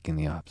 and taking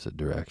the opposite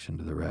direction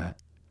to the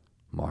rat,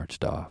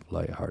 marched off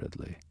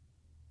light-heartedly,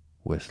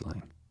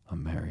 whistling a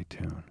merry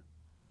tune.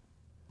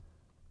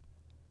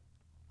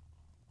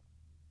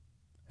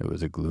 It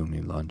was a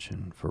gloomy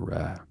luncheon for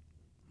Rat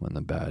when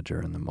the badger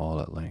and the mole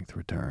at length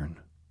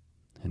returned,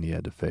 and he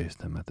had to face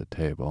them at the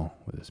table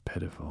with his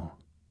pitiful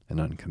and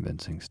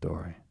unconvincing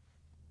story.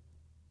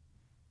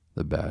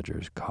 The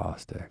badger's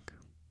caustic,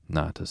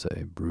 not to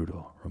say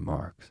brutal,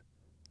 remarks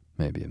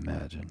may be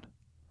imagined,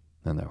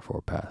 and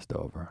therefore passed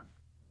over.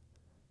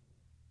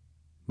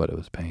 But it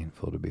was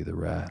painful to be the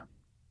rat,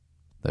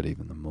 that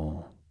even the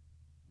mole,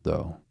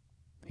 though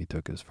he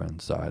took his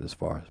friend's side as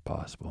far as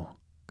possible,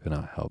 could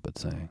not help but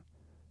saying,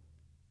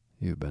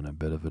 "You've been a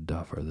bit of a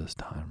duffer this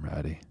time,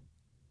 Ratty.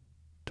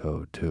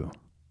 Toad, too,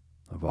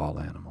 of all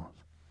animals."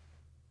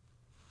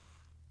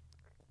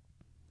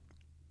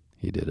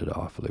 "He did it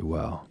awfully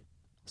well,"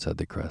 said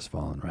the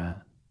crestfallen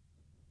rat.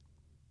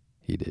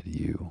 "He did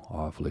you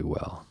awfully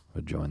well,"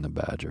 rejoined the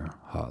badger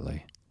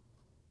hotly.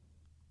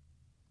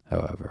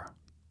 "However,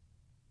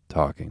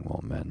 talking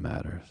won't mend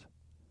matters.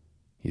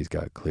 He's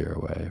got clear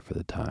away for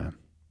the time,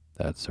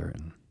 that's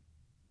certain.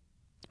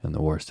 And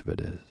the worst of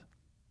it is,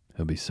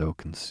 he'll be so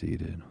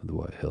conceited with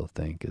what he'll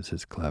think is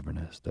his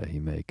cleverness that he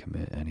may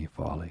commit any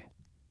folly.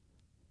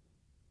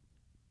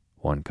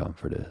 One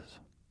comfort is,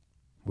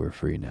 we're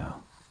free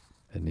now,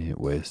 and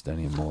needn't waste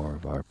any more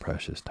of our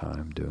precious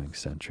time doing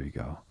sentry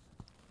go.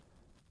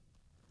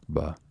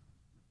 But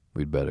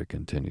we'd better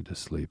continue to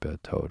sleep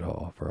at Toad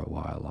Hall for a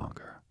while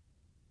longer.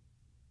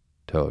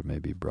 Toad may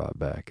be brought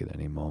back at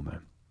any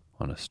moment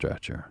on a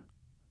stretcher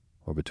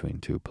or between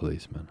two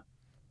policemen."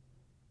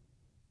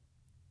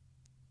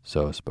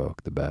 So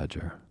spoke the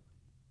badger,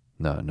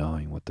 not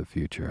knowing what the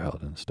future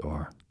held in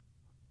store,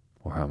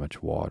 or how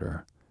much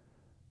water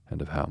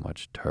and of how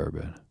much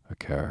turbid a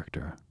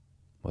character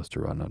was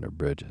to run under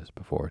bridges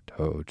before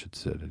Toad should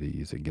sit at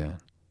ease again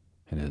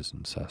in his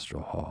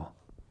ancestral hall.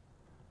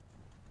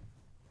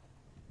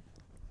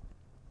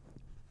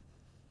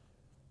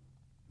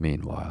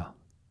 Meanwhile,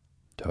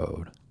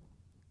 Toad,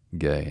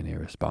 gay and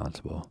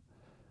irresponsible,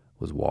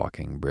 was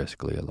walking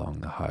briskly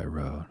along the high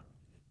road,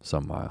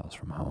 some miles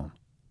from home.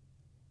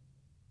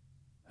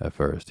 At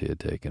first he had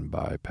taken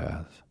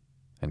bypaths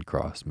and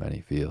crossed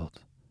many fields,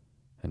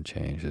 and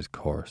changed his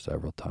course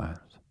several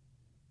times,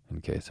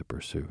 in case of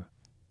pursuit.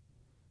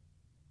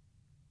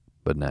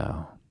 But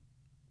now,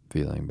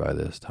 feeling by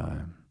this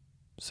time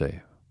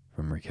safe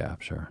from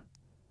recapture,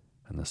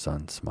 and the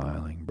sun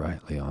smiling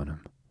brightly on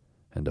him,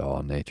 and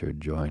all nature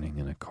joining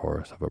in a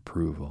chorus of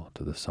approval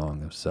to the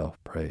song of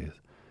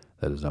self-praise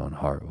that his own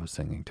heart was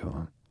singing to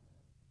him,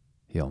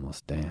 he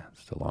almost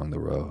danced along the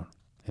road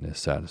in his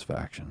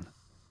satisfaction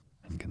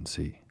and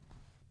conceit.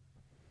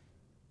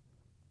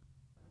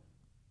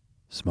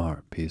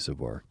 Smart piece of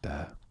work,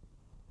 that,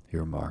 he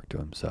remarked to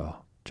himself,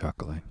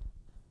 chuckling.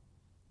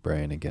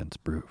 Brain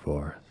against brute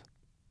force,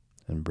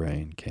 and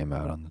brain came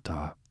out on the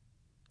top,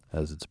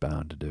 as it's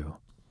bound to do.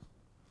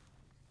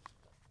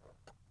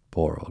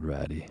 Poor old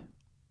Ratty.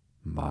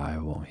 My,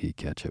 won't he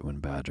catch it when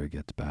Badger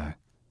gets back.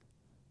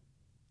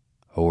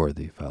 A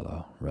worthy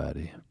fellow,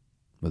 Ratty,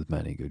 with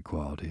many good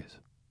qualities,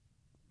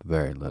 but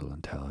very little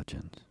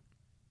intelligence,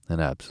 and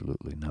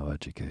absolutely no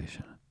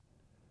education.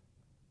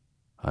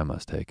 I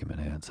must take him in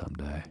hand some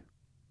day,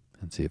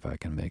 and see if I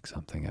can make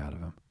something out of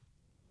him.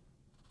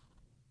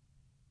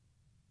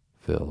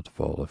 Filled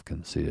full of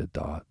conceited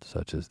thoughts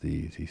such as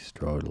these, he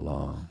strode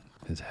along,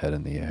 his head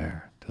in the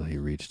air, till he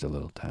reached a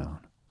little town,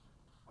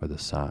 where the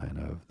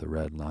sign of the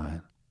Red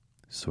Line,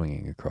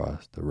 swinging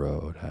across the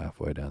road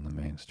halfway down the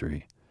main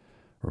street,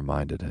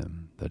 reminded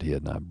him that he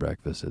had not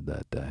breakfasted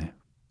that day,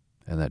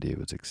 and that he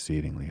was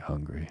exceedingly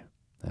hungry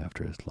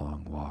after his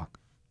long walk.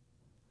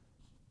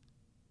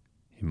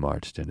 He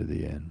marched into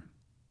the inn,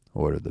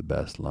 ordered the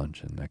best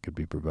luncheon that could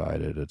be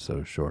provided at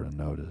so short a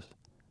notice,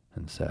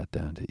 and sat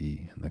down to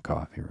eat in the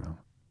coffee room.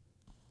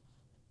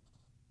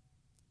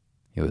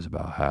 He was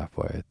about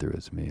halfway through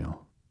his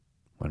meal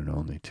when an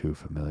only too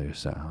familiar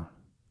sound,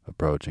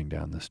 approaching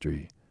down the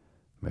street,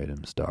 made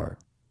him start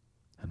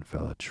and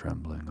fell a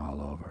trembling all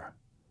over.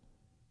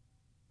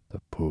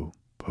 The poop,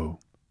 poop,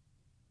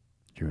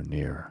 drew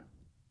nearer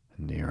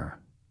and nearer.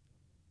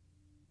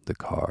 The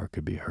car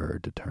could be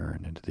heard to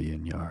turn into the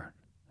inn yard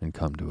and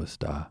come to a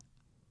stop,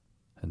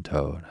 and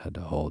Toad had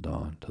to hold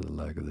on to the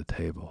leg of the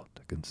table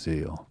to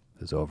conceal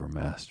his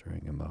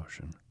overmastering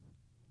emotion.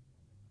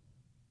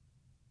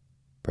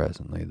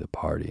 Presently the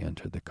party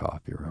entered the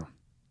coffee room,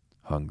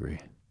 hungry,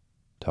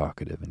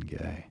 talkative and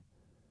gay,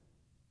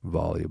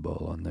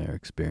 voluble on their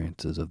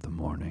experiences of the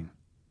morning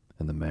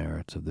and the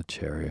merits of the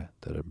chariot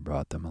that had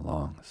brought them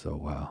along so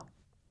well.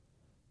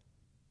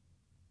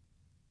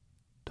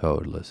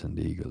 Toad listened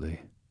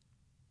eagerly,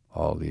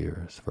 all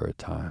ears for a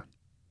time.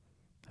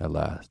 At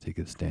last he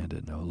could stand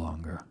it no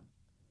longer.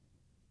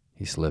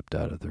 He slipped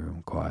out of the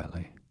room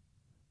quietly,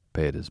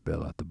 paid his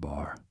bill at the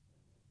bar,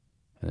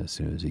 and as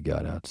soon as he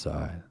got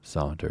outside,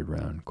 sauntered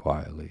round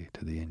quietly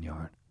to the inn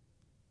yard.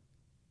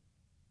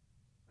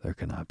 There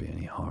cannot be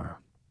any harm,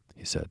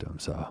 he said to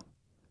himself,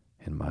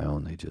 in my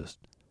only just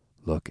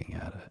looking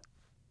at it.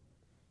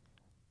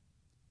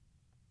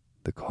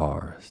 The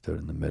car stood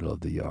in the middle of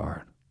the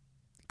yard,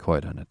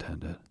 quite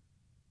unattended,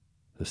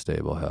 the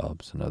stable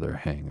helps and other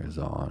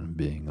hangers-on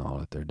being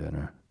all at their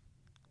dinner.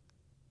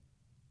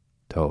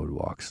 Toad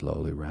walked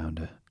slowly round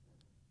it,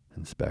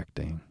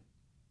 inspecting,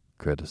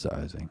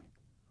 criticizing,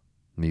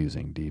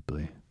 musing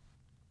deeply.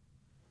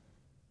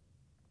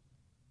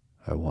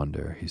 I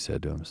wonder, he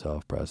said to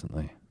himself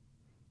presently,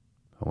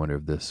 I wonder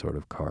if this sort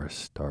of car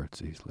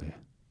starts easily.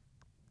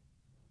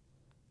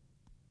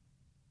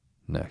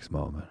 Next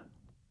moment,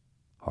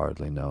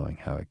 hardly knowing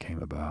how it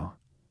came about,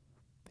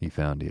 he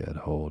found he had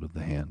hold of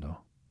the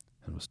handle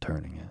and was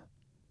turning it.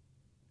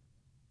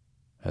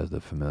 As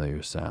the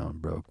familiar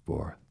sound broke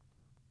forth,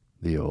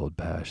 the old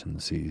passion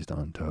seized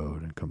on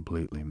Toad and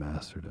completely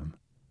mastered him,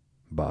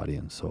 body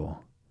and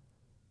soul.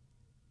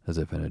 As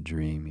if in a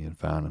dream he had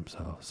found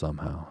himself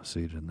somehow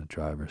seated in the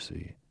driver's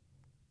seat.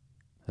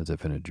 As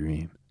if in a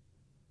dream,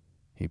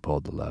 he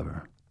pulled the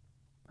lever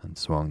and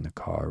swung the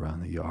car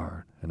around the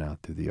yard and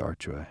out through the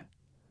archway.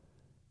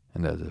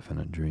 And as if in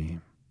a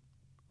dream,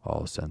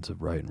 all sense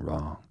of right and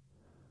wrong,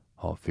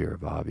 all fear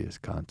of obvious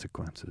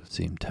consequences,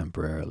 seemed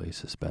temporarily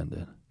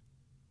suspended.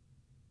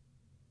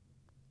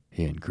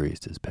 He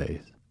increased his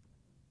pace,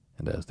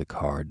 and as the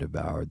car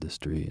devoured the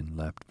street and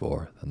leapt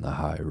forth on the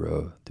high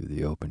road through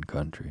the open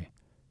country,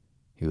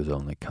 he was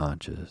only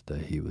conscious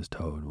that he was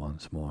Toad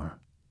once more.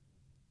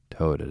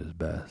 Toad at his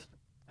best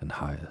and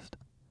highest.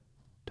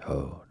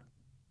 Toad,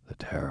 the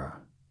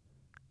terror.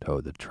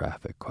 Toad, the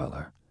traffic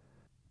queller.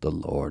 The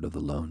lord of the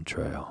lone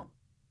trail,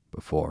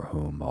 before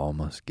whom all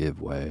must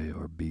give way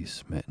or be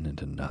smitten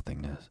into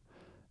nothingness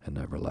and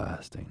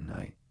everlasting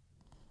night.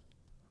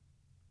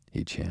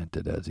 He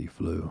chanted as he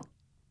flew,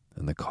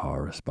 and the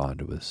car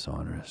responded with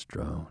sonorous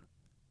drone.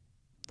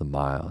 The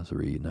miles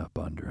were eaten up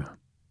under him.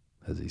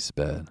 As he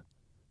sped,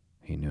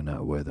 he knew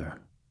not whither,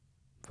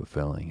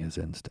 fulfilling his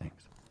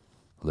instincts,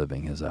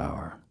 living his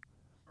hour,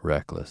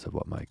 reckless of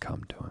what might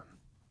come to him.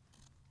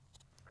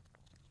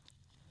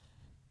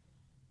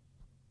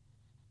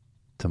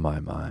 To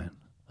my mind,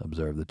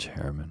 observed the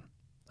chairman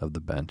of the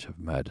bench of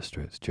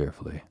magistrates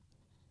cheerfully,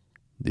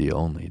 the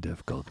only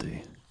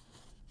difficulty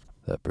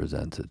that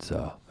presents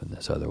itself in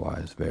this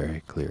otherwise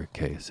very clear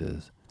case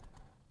is,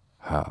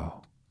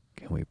 how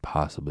can we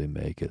possibly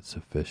make it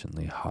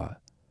sufficiently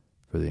hot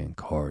for the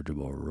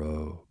incorrigible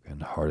rogue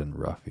and hardened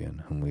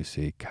ruffian whom we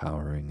see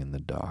cowering in the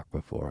dock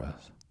before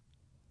us?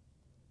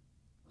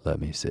 Let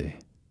me see.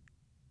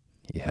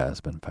 He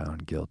has been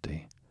found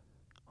guilty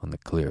on the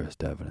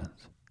clearest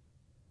evidence.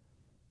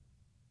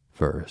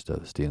 First,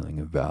 of stealing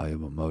a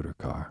valuable motor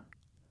car.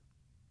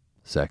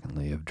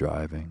 Secondly, of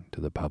driving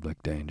to the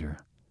public danger.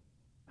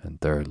 And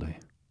thirdly,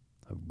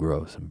 of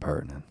gross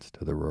impertinence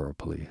to the rural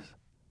police.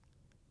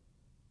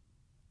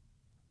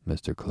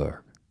 Mr.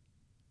 Clerk,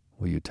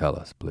 will you tell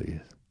us,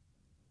 please,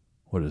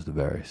 what is the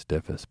very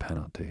stiffest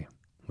penalty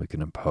we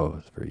can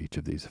impose for each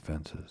of these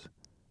offenses,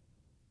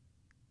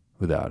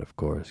 without, of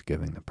course,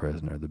 giving the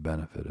prisoner the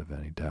benefit of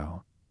any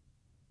doubt,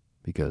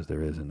 because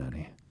there isn't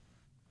any?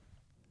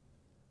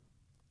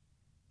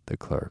 The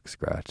clerk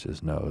scratched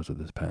his nose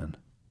with his pen.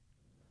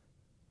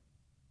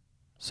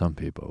 Some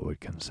people would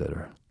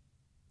consider,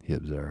 he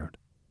observed,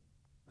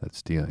 that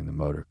stealing the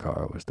motor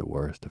car was the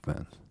worst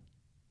offense,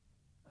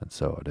 and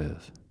so it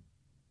is.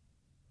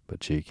 But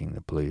cheeking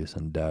the police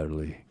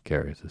undoubtedly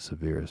carries the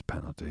severest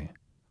penalty,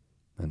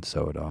 and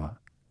so it ought.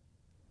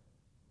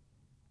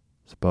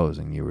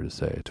 Supposing you were to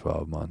say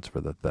 12 months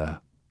for the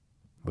theft,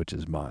 which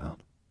is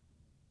mild,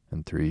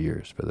 and 3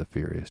 years for the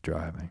furious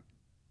driving,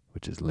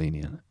 which is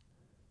lenient,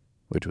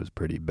 which was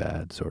pretty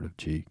bad sort of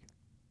cheek,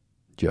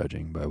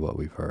 judging by what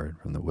we've heard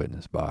from the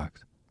witness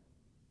box,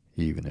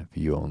 even if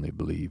you only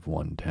believe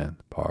 1/10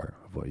 part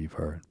of what you've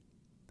heard,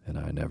 and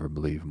I never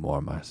believe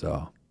more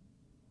myself.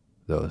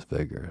 Those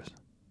figures,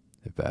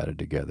 if added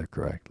together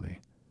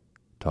correctly,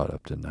 taught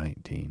up to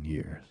 19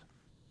 years.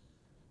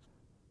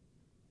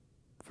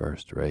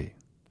 First rate,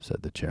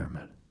 said the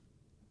chairman.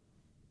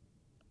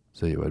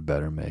 So you had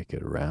better make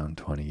it around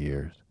 20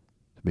 years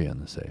to be on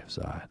the safe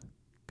side,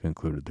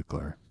 concluded the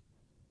clerk.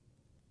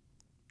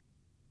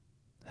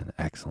 An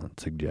excellent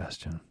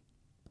suggestion,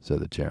 said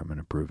the chairman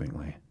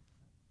approvingly.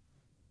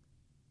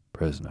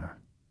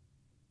 Prisoner,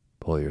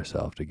 pull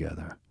yourself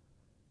together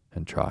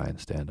and try and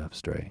stand up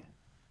straight.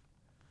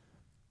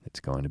 It's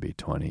going to be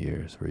 20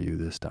 years for you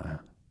this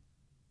time.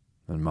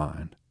 And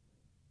mind,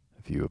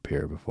 if you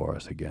appear before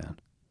us again,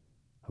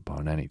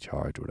 upon any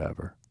charge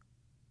whatever,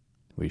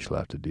 we shall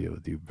have to deal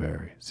with you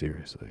very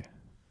seriously.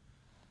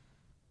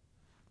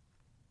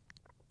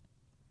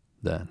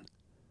 Then,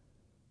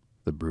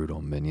 the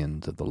brutal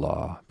minions of the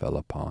law fell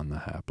upon the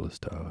hapless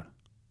Toad,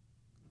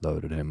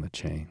 loaded him with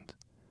chains,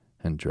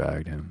 and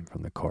dragged him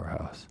from the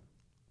courthouse,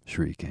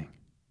 shrieking,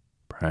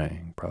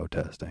 praying,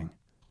 protesting,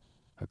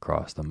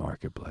 across the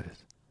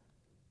marketplace,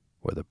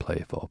 where the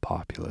playful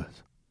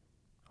populace,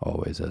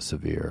 always as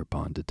severe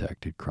upon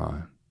detected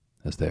crime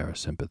as they are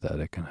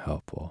sympathetic and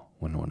helpful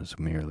when one is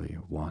merely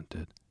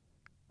wanted,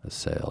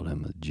 assailed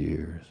him with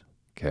jeers,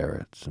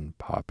 carrots, and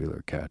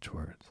popular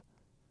catchwords,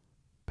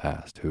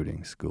 past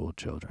hooting school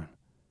children,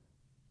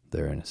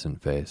 their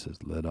innocent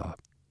faces lit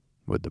up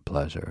with the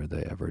pleasure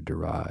they ever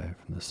derive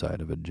from the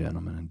sight of a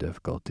gentleman in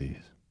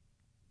difficulties,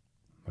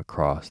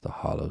 across the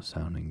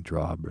hollow-sounding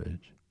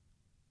drawbridge,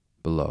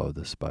 below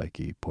the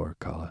spiky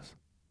portcullis,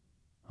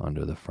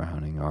 under the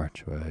frowning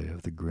archway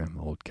of the grim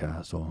old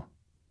castle,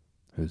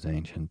 whose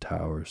ancient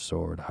towers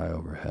soared high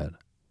overhead,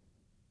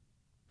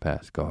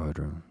 past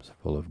guardrooms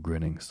full of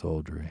grinning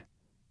soldiery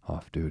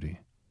off duty,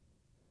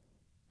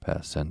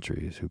 past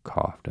sentries who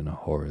coughed in a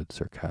horrid,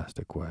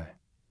 sarcastic way,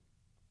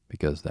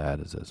 because that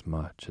is as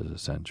much as a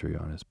sentry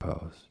on his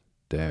post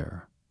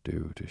dare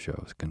do to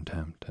show his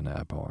contempt and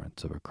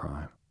abhorrence of a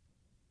crime,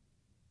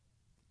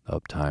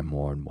 up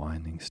time-worn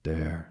winding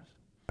stairs,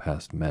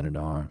 past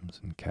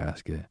men-at-arms in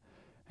casket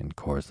and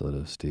corselet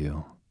of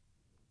steel,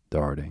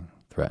 darting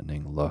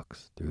threatening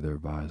looks through their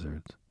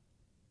visors,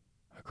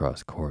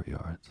 across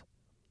courtyards,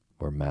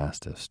 where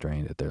mastiffs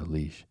strained at their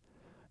leash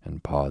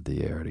and pawed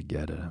the air to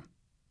get at him,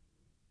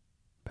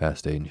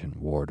 past ancient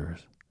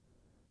warders,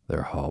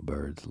 their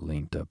halberds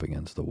leant up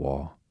against the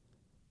wall,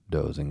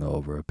 dozing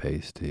over a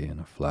pasty and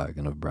a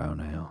flagon of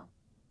brown ale,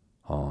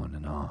 on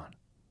and on,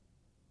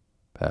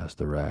 past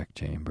the rack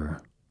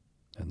chamber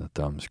and the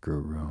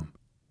thumbscrew room,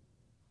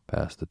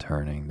 past the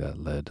turning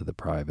that led to the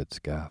private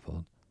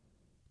scaffold,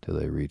 till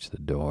they reached the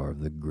door of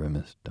the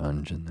grimmest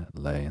dungeon that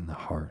lay in the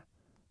heart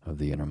of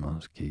the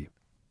innermost keep.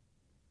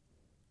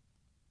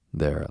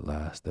 There at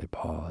last they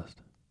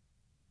paused,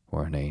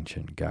 where an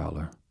ancient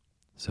gaoler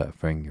sat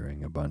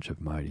fingering a bunch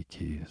of mighty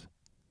keys.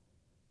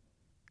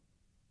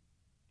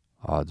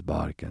 Odds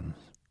bodikins,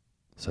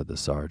 said the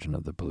sergeant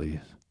of the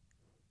police,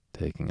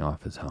 taking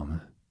off his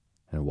helmet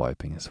and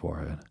wiping his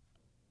forehead.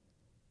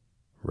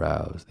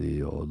 Rouse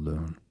thee, old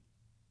loon,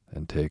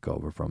 and take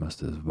over from us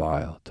this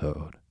vile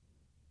Toad,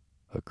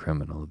 a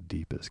criminal of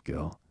deepest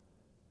skill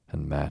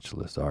and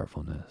matchless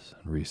artfulness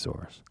and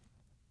resource.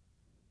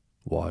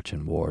 Watch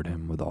and ward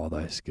him with all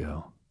thy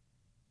skill,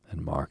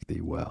 and mark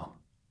thee well,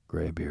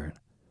 Greybeard,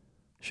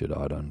 should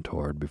aught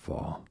untoward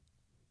befall,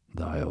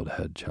 thy old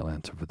head shall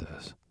answer for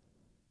this,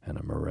 and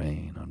a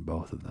murrain on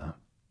both of them.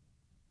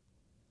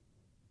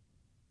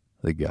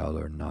 The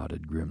gaoler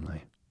nodded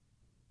grimly,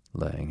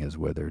 laying his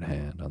withered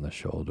hand on the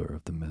shoulder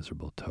of the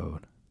miserable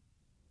Toad.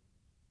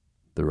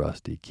 The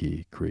rusty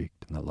key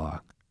creaked in the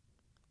lock,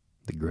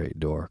 the great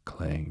door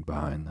clanged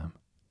behind them,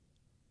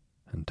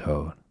 and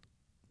Toad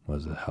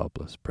was a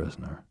helpless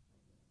prisoner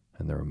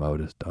in the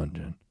remotest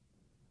dungeon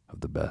of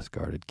the best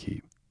guarded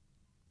keep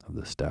of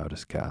the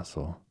stoutest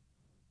castle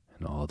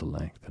in all the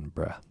length and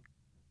breadth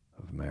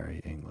of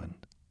merry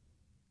England.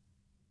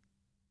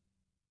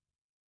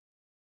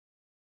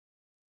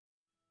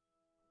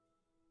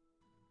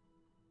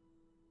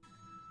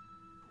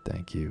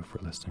 Thank you for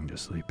listening to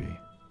Sleepy.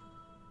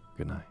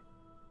 Good night.